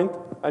on the point,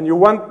 and you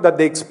want that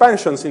the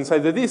expansions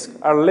inside the disk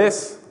are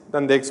less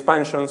than the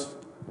expansions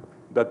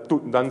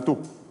than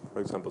 2, for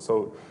example.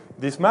 So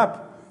this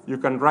map, you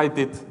can write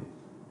it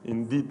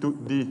in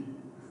D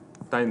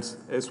times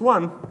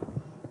S1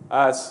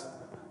 as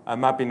a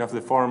mapping of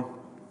the form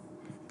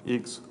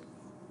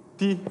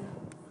xt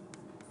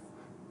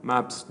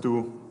maps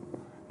to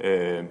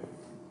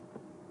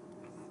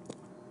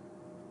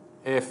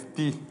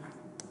ft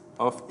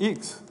of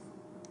x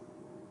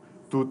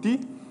to t.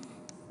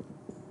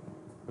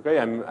 Okay,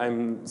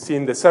 I'm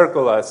seeing the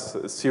circle as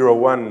 0,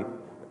 1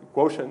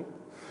 quotient.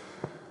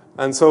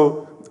 And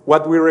so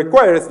what we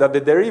require is that the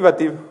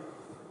derivative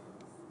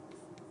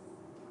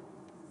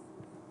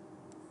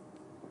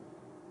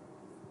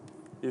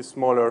is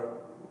smaller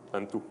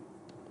than 2.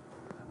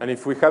 And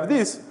if we have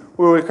this,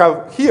 we will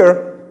have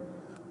here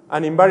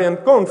an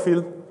invariant cone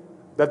field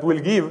that will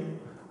give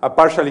a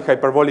partially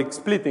hyperbolic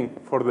splitting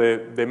for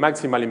the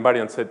maximal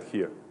invariant set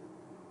here.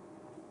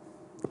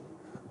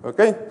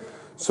 Okay?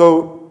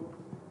 So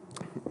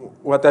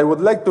what I would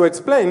like to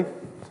explain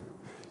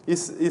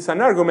is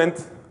an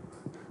argument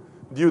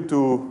due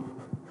to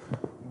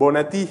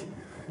Bonatti,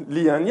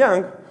 Li, and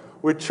Yang,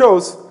 which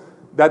shows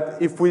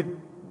that if we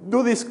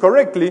do this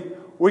correctly,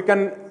 we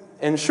can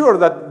ensure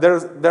that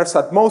there's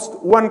at most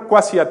one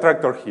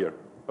quasi-attractor here.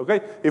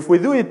 Okay? If we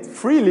do it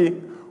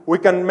freely, we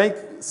can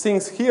make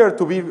things here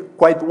to be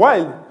quite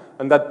wild,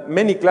 and that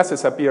many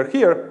classes appear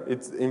here.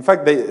 In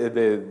fact,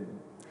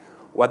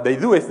 what they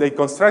do is they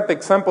construct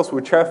examples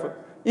which have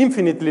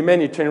infinitely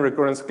many chain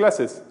recurrence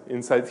classes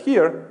inside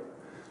here,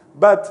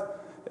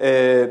 but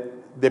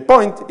the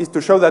point is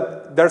to show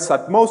that there's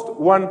at most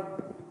one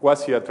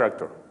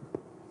quasi-attractor.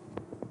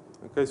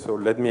 Okay, so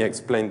let me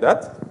explain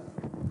that.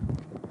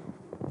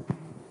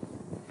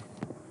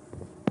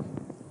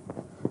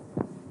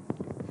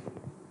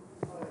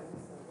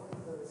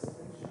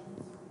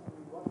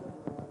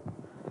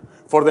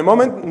 For the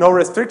moment, no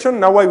restriction.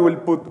 Now I will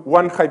put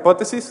one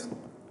hypothesis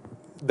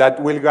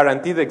that will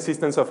guarantee the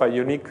existence of a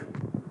unique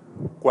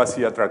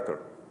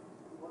quasi-attractor.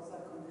 What's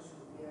that condition?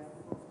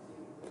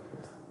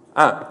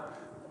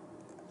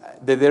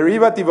 the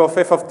derivative of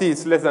f of t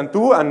is less than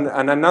 2,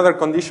 and another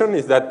condition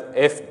is that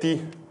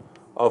ft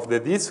of the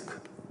disk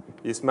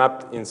is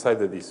mapped inside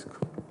the disk.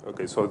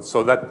 Okay,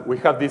 so that we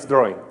have this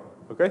drawing.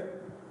 Okay,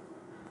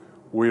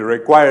 we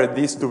require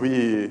this to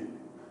be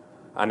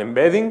an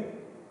embedding.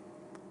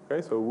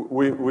 Okay, so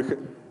we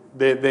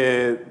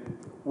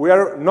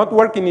are not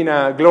working in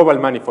a global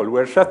manifold.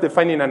 We are just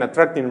defining an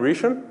attracting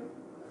region.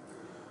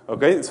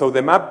 Okay, so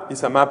the map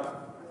is a map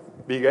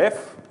big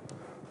F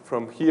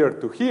from here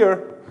to here,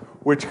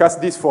 which has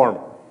this form.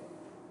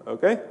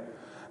 Okay,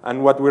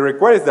 and what we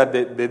require is that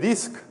the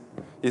disk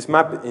is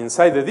mapped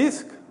inside the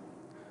disk,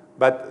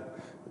 but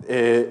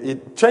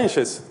it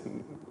changes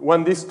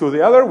one disk to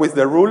the other with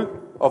the rule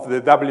of the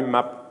doubling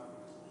map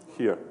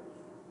here.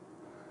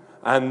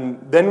 And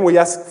then we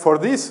ask for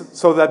this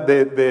so that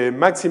the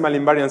maximal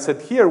invariant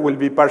set here will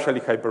be partially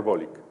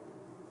hyperbolic.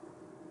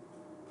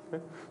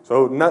 Okay?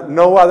 So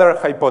no other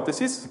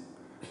hypothesis.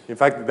 In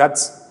fact,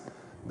 that's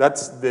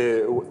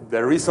the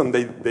reason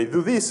they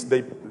do this,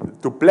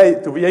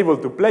 to be able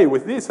to play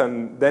with this,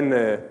 and then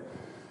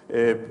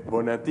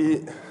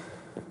Bonatti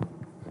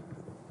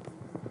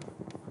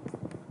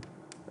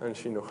and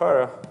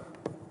Shinohara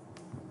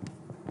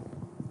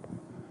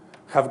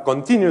have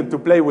continued to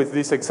play with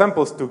these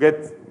examples to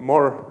get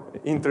more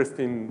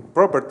interesting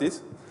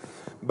properties.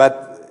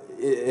 But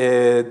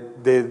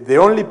the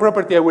only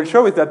property I will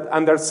show is that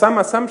under some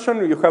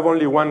assumption, you have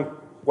only one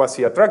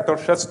quasi-attractor,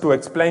 just to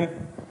explain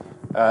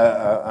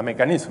a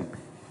mechanism.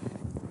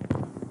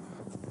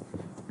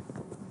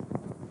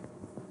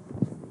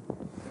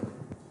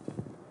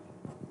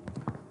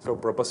 So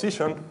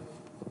proposition.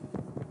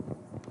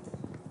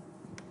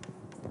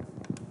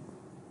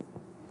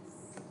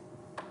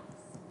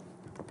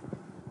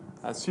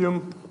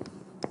 Assume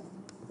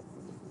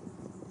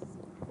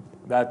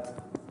that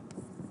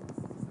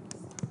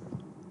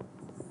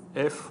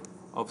f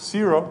of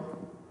 0,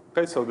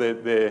 okay, so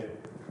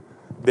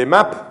the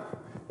map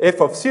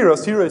f of 0,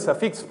 0 is a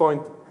fixed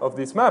point of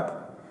this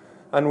map,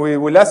 and we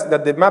will ask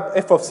that the map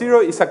f of 0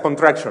 is a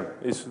contraction,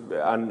 is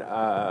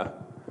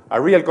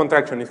a real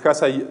contraction. It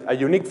has a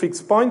unique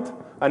fixed point,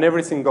 and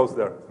everything goes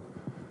there.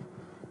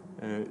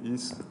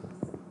 Is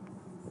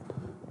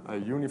a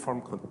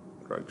uniform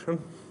contraction.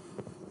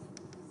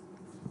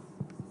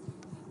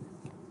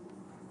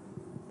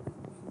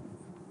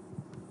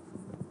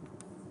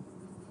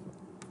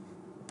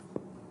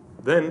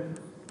 Then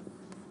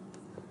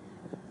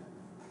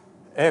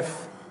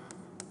f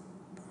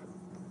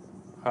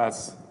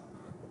has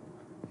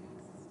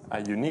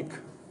a unique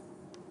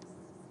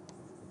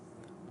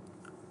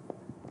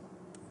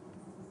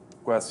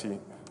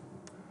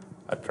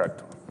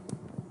quasi-attractor.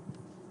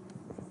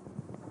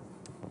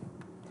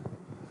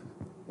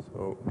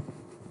 So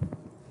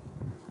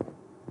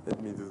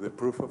let me do the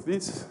proof of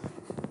this.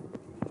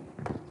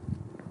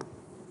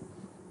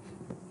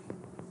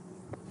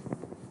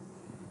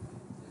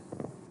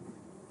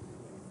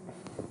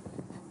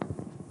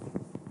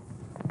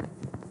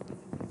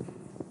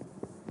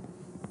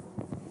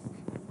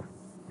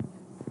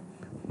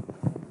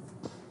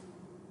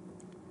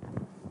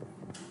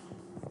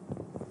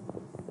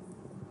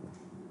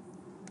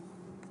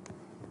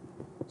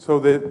 So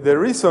the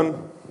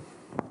reason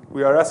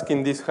we are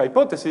asking this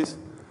hypothesis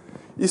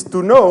is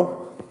to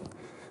know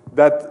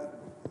that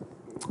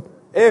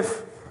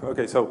f,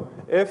 okay, so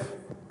f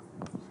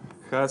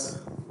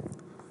has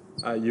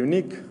a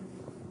unique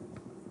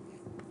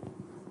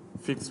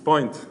fixed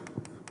point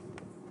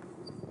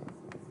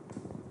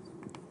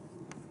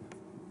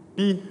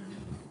P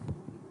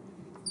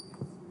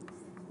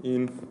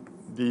in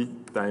D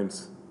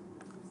times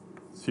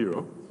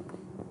 0.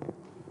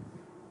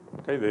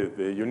 Okay,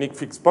 the unique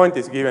fixed point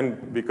is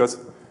given because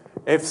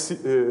this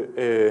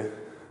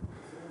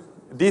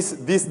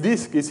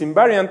disk is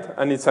invariant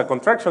and it's a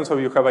contraction, so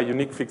you have a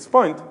unique fixed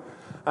point.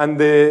 And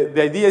the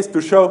idea is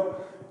to show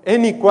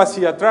any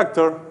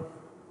quasi-attractor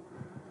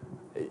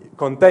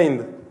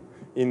contained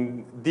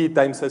in D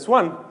times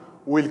S1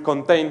 will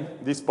contain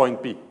this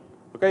point P.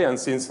 Okay, and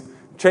since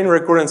chain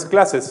recurrence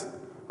classes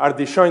are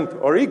disjoint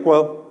or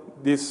equal,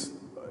 this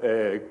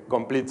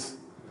completes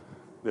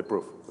the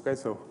proof. Okay,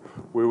 so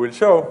we will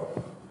show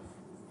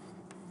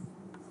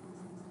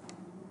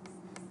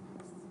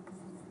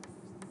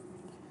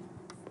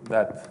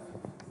that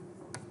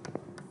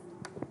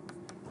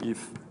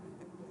if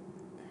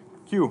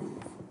Q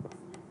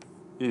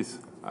is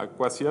a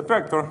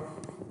quasi-attractor,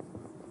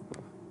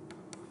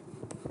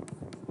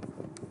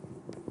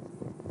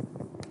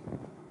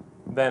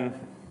 then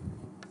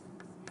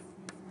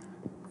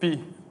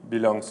P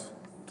belongs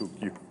to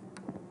Q.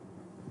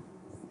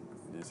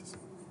 This is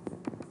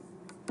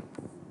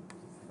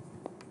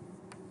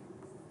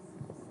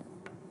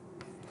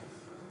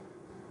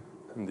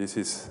and this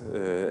is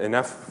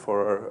enough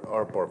for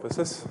our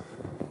purposes.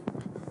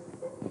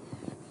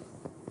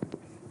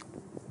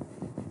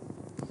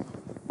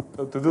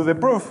 So to do the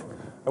proof,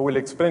 I will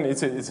explain.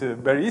 It's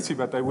very easy,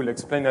 but I will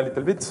explain a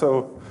little bit.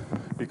 So,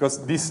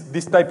 because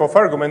this type of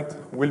argument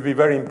will be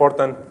very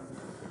important,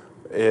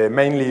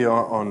 mainly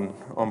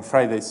on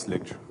Friday's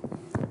lecture.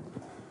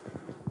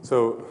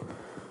 So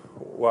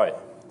Y.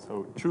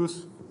 So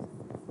choose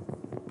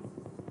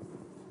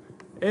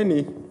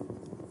any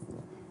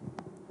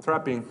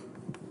trapping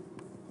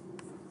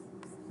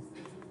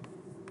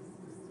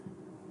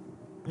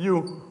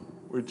U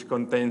which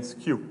contains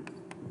Q.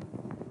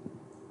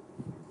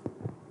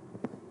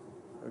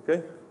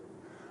 Okay?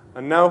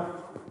 And now,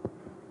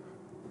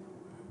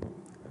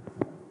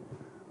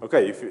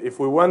 okay, if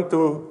we want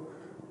to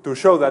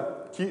show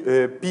that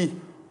P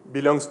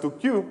belongs to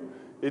Q,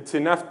 it's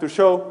enough to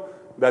show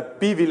that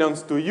P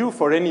belongs to U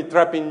for any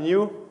trapping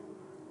U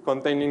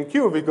containing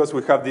Q, because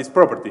we have this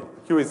property.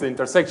 Q is the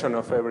intersection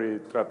of every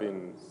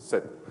trapping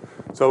set.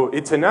 So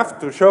it's enough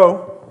to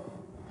show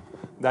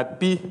that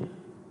P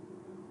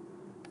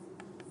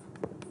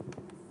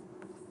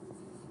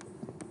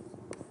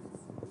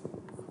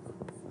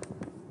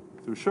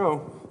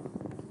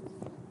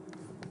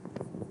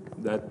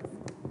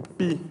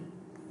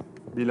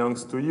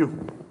belongs to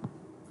U.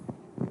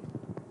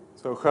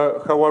 So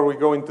how are we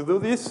going to do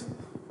this?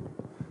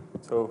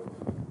 So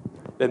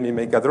let me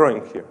make a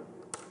drawing here.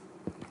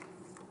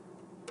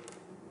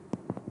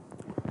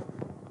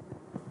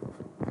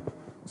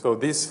 So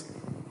this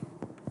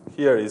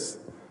here is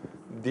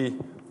D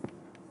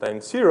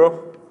times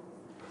 0.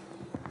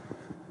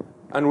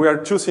 And we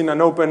are choosing an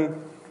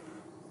open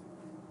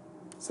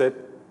set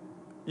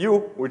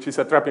U, which is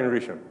a trapping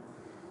region.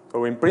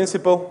 So in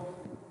principle,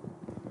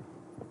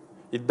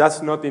 it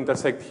does not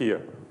intersect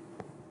here.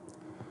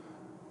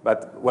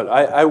 But, well,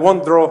 I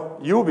won't draw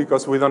U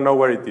because we don't know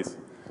where it is.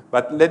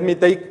 But let me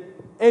take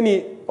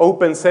any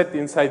open set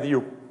inside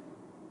U,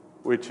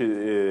 which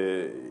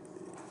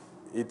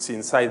it's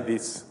inside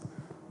this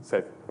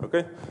set,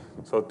 okay?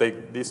 So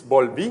take this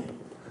ball B.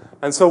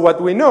 And so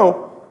what we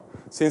know,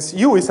 since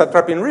U is a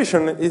trapping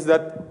region, is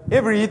that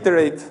every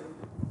iterate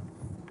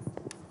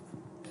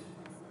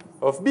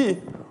of B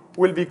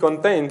will be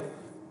contained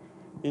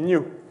in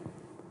U,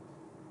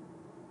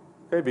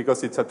 okay,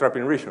 because it's a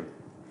trapping region.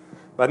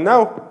 But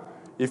now,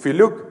 if you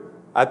look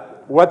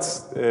at what's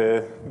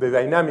the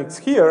dynamics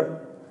here,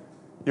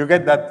 you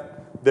get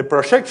that the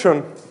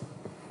projection,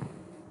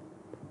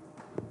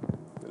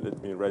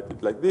 let me write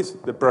it like this,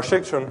 the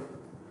projection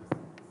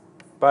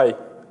pi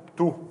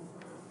 2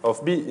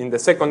 of B in the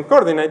second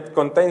coordinate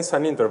contains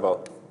an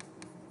interval.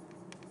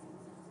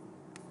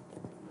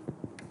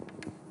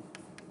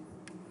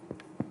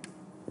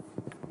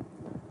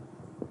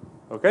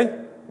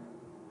 Okay?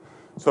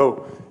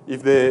 So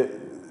if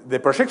the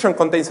projection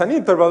contains an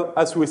interval,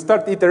 as we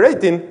start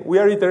iterating, we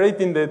are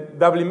iterating the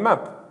doubling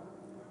map.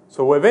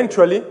 So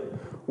eventually,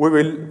 we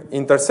will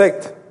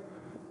intersect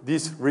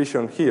this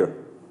region here,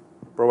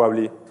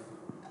 probably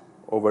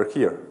over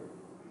here.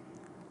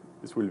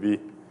 This will be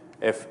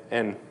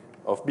Fn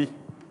of B.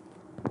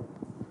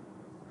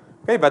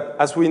 Okay, but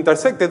as we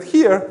intersected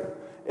here,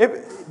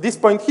 this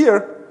point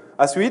here,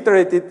 as we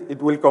iterate it,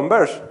 it will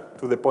converge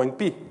to the point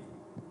P.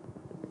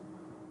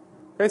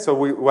 Okay, so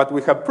what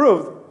we have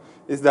proved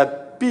is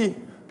that P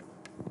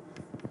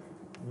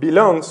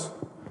belongs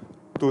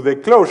to the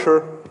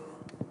closure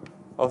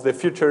of the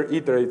future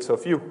iterates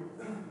of U.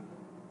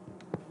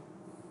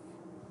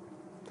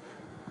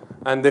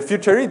 And the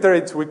future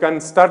iterates, we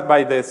can start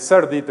by the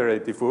third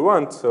iterate if we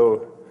want,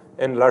 so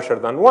n larger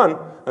than 1.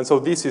 And so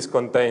this is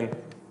contained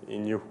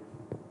in U,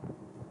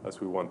 as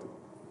we wanted.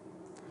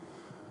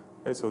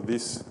 Okay, so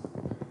this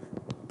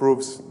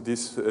proves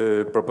this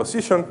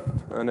proposition.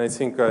 And I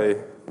think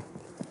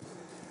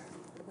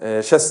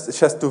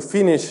just to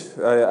finish,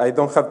 I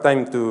don't have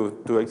time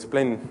to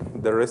explain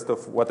the rest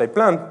of what I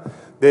planned.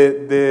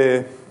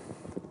 The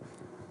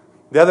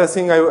other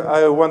thing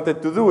I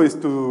wanted to do is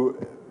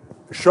to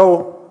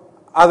show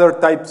other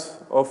types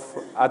of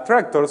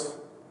attractors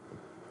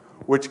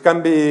which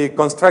can be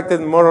constructed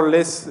more or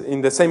less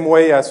in the same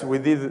way as we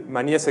did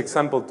Magnier's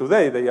example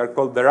today. They are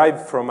called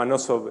derived from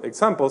Anosov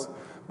examples.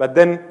 But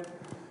then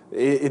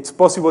it's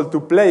possible to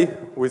play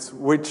with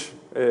which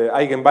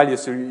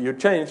eigenvalues you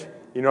change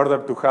in order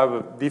to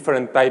have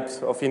different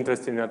types of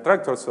interesting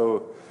attractors.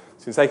 So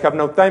since I have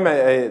no time,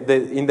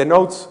 in the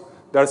notes,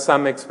 there's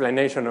some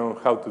explanation on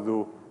how to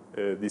do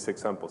these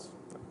examples.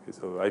 Okay,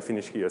 so I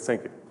finish here.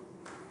 Thank you.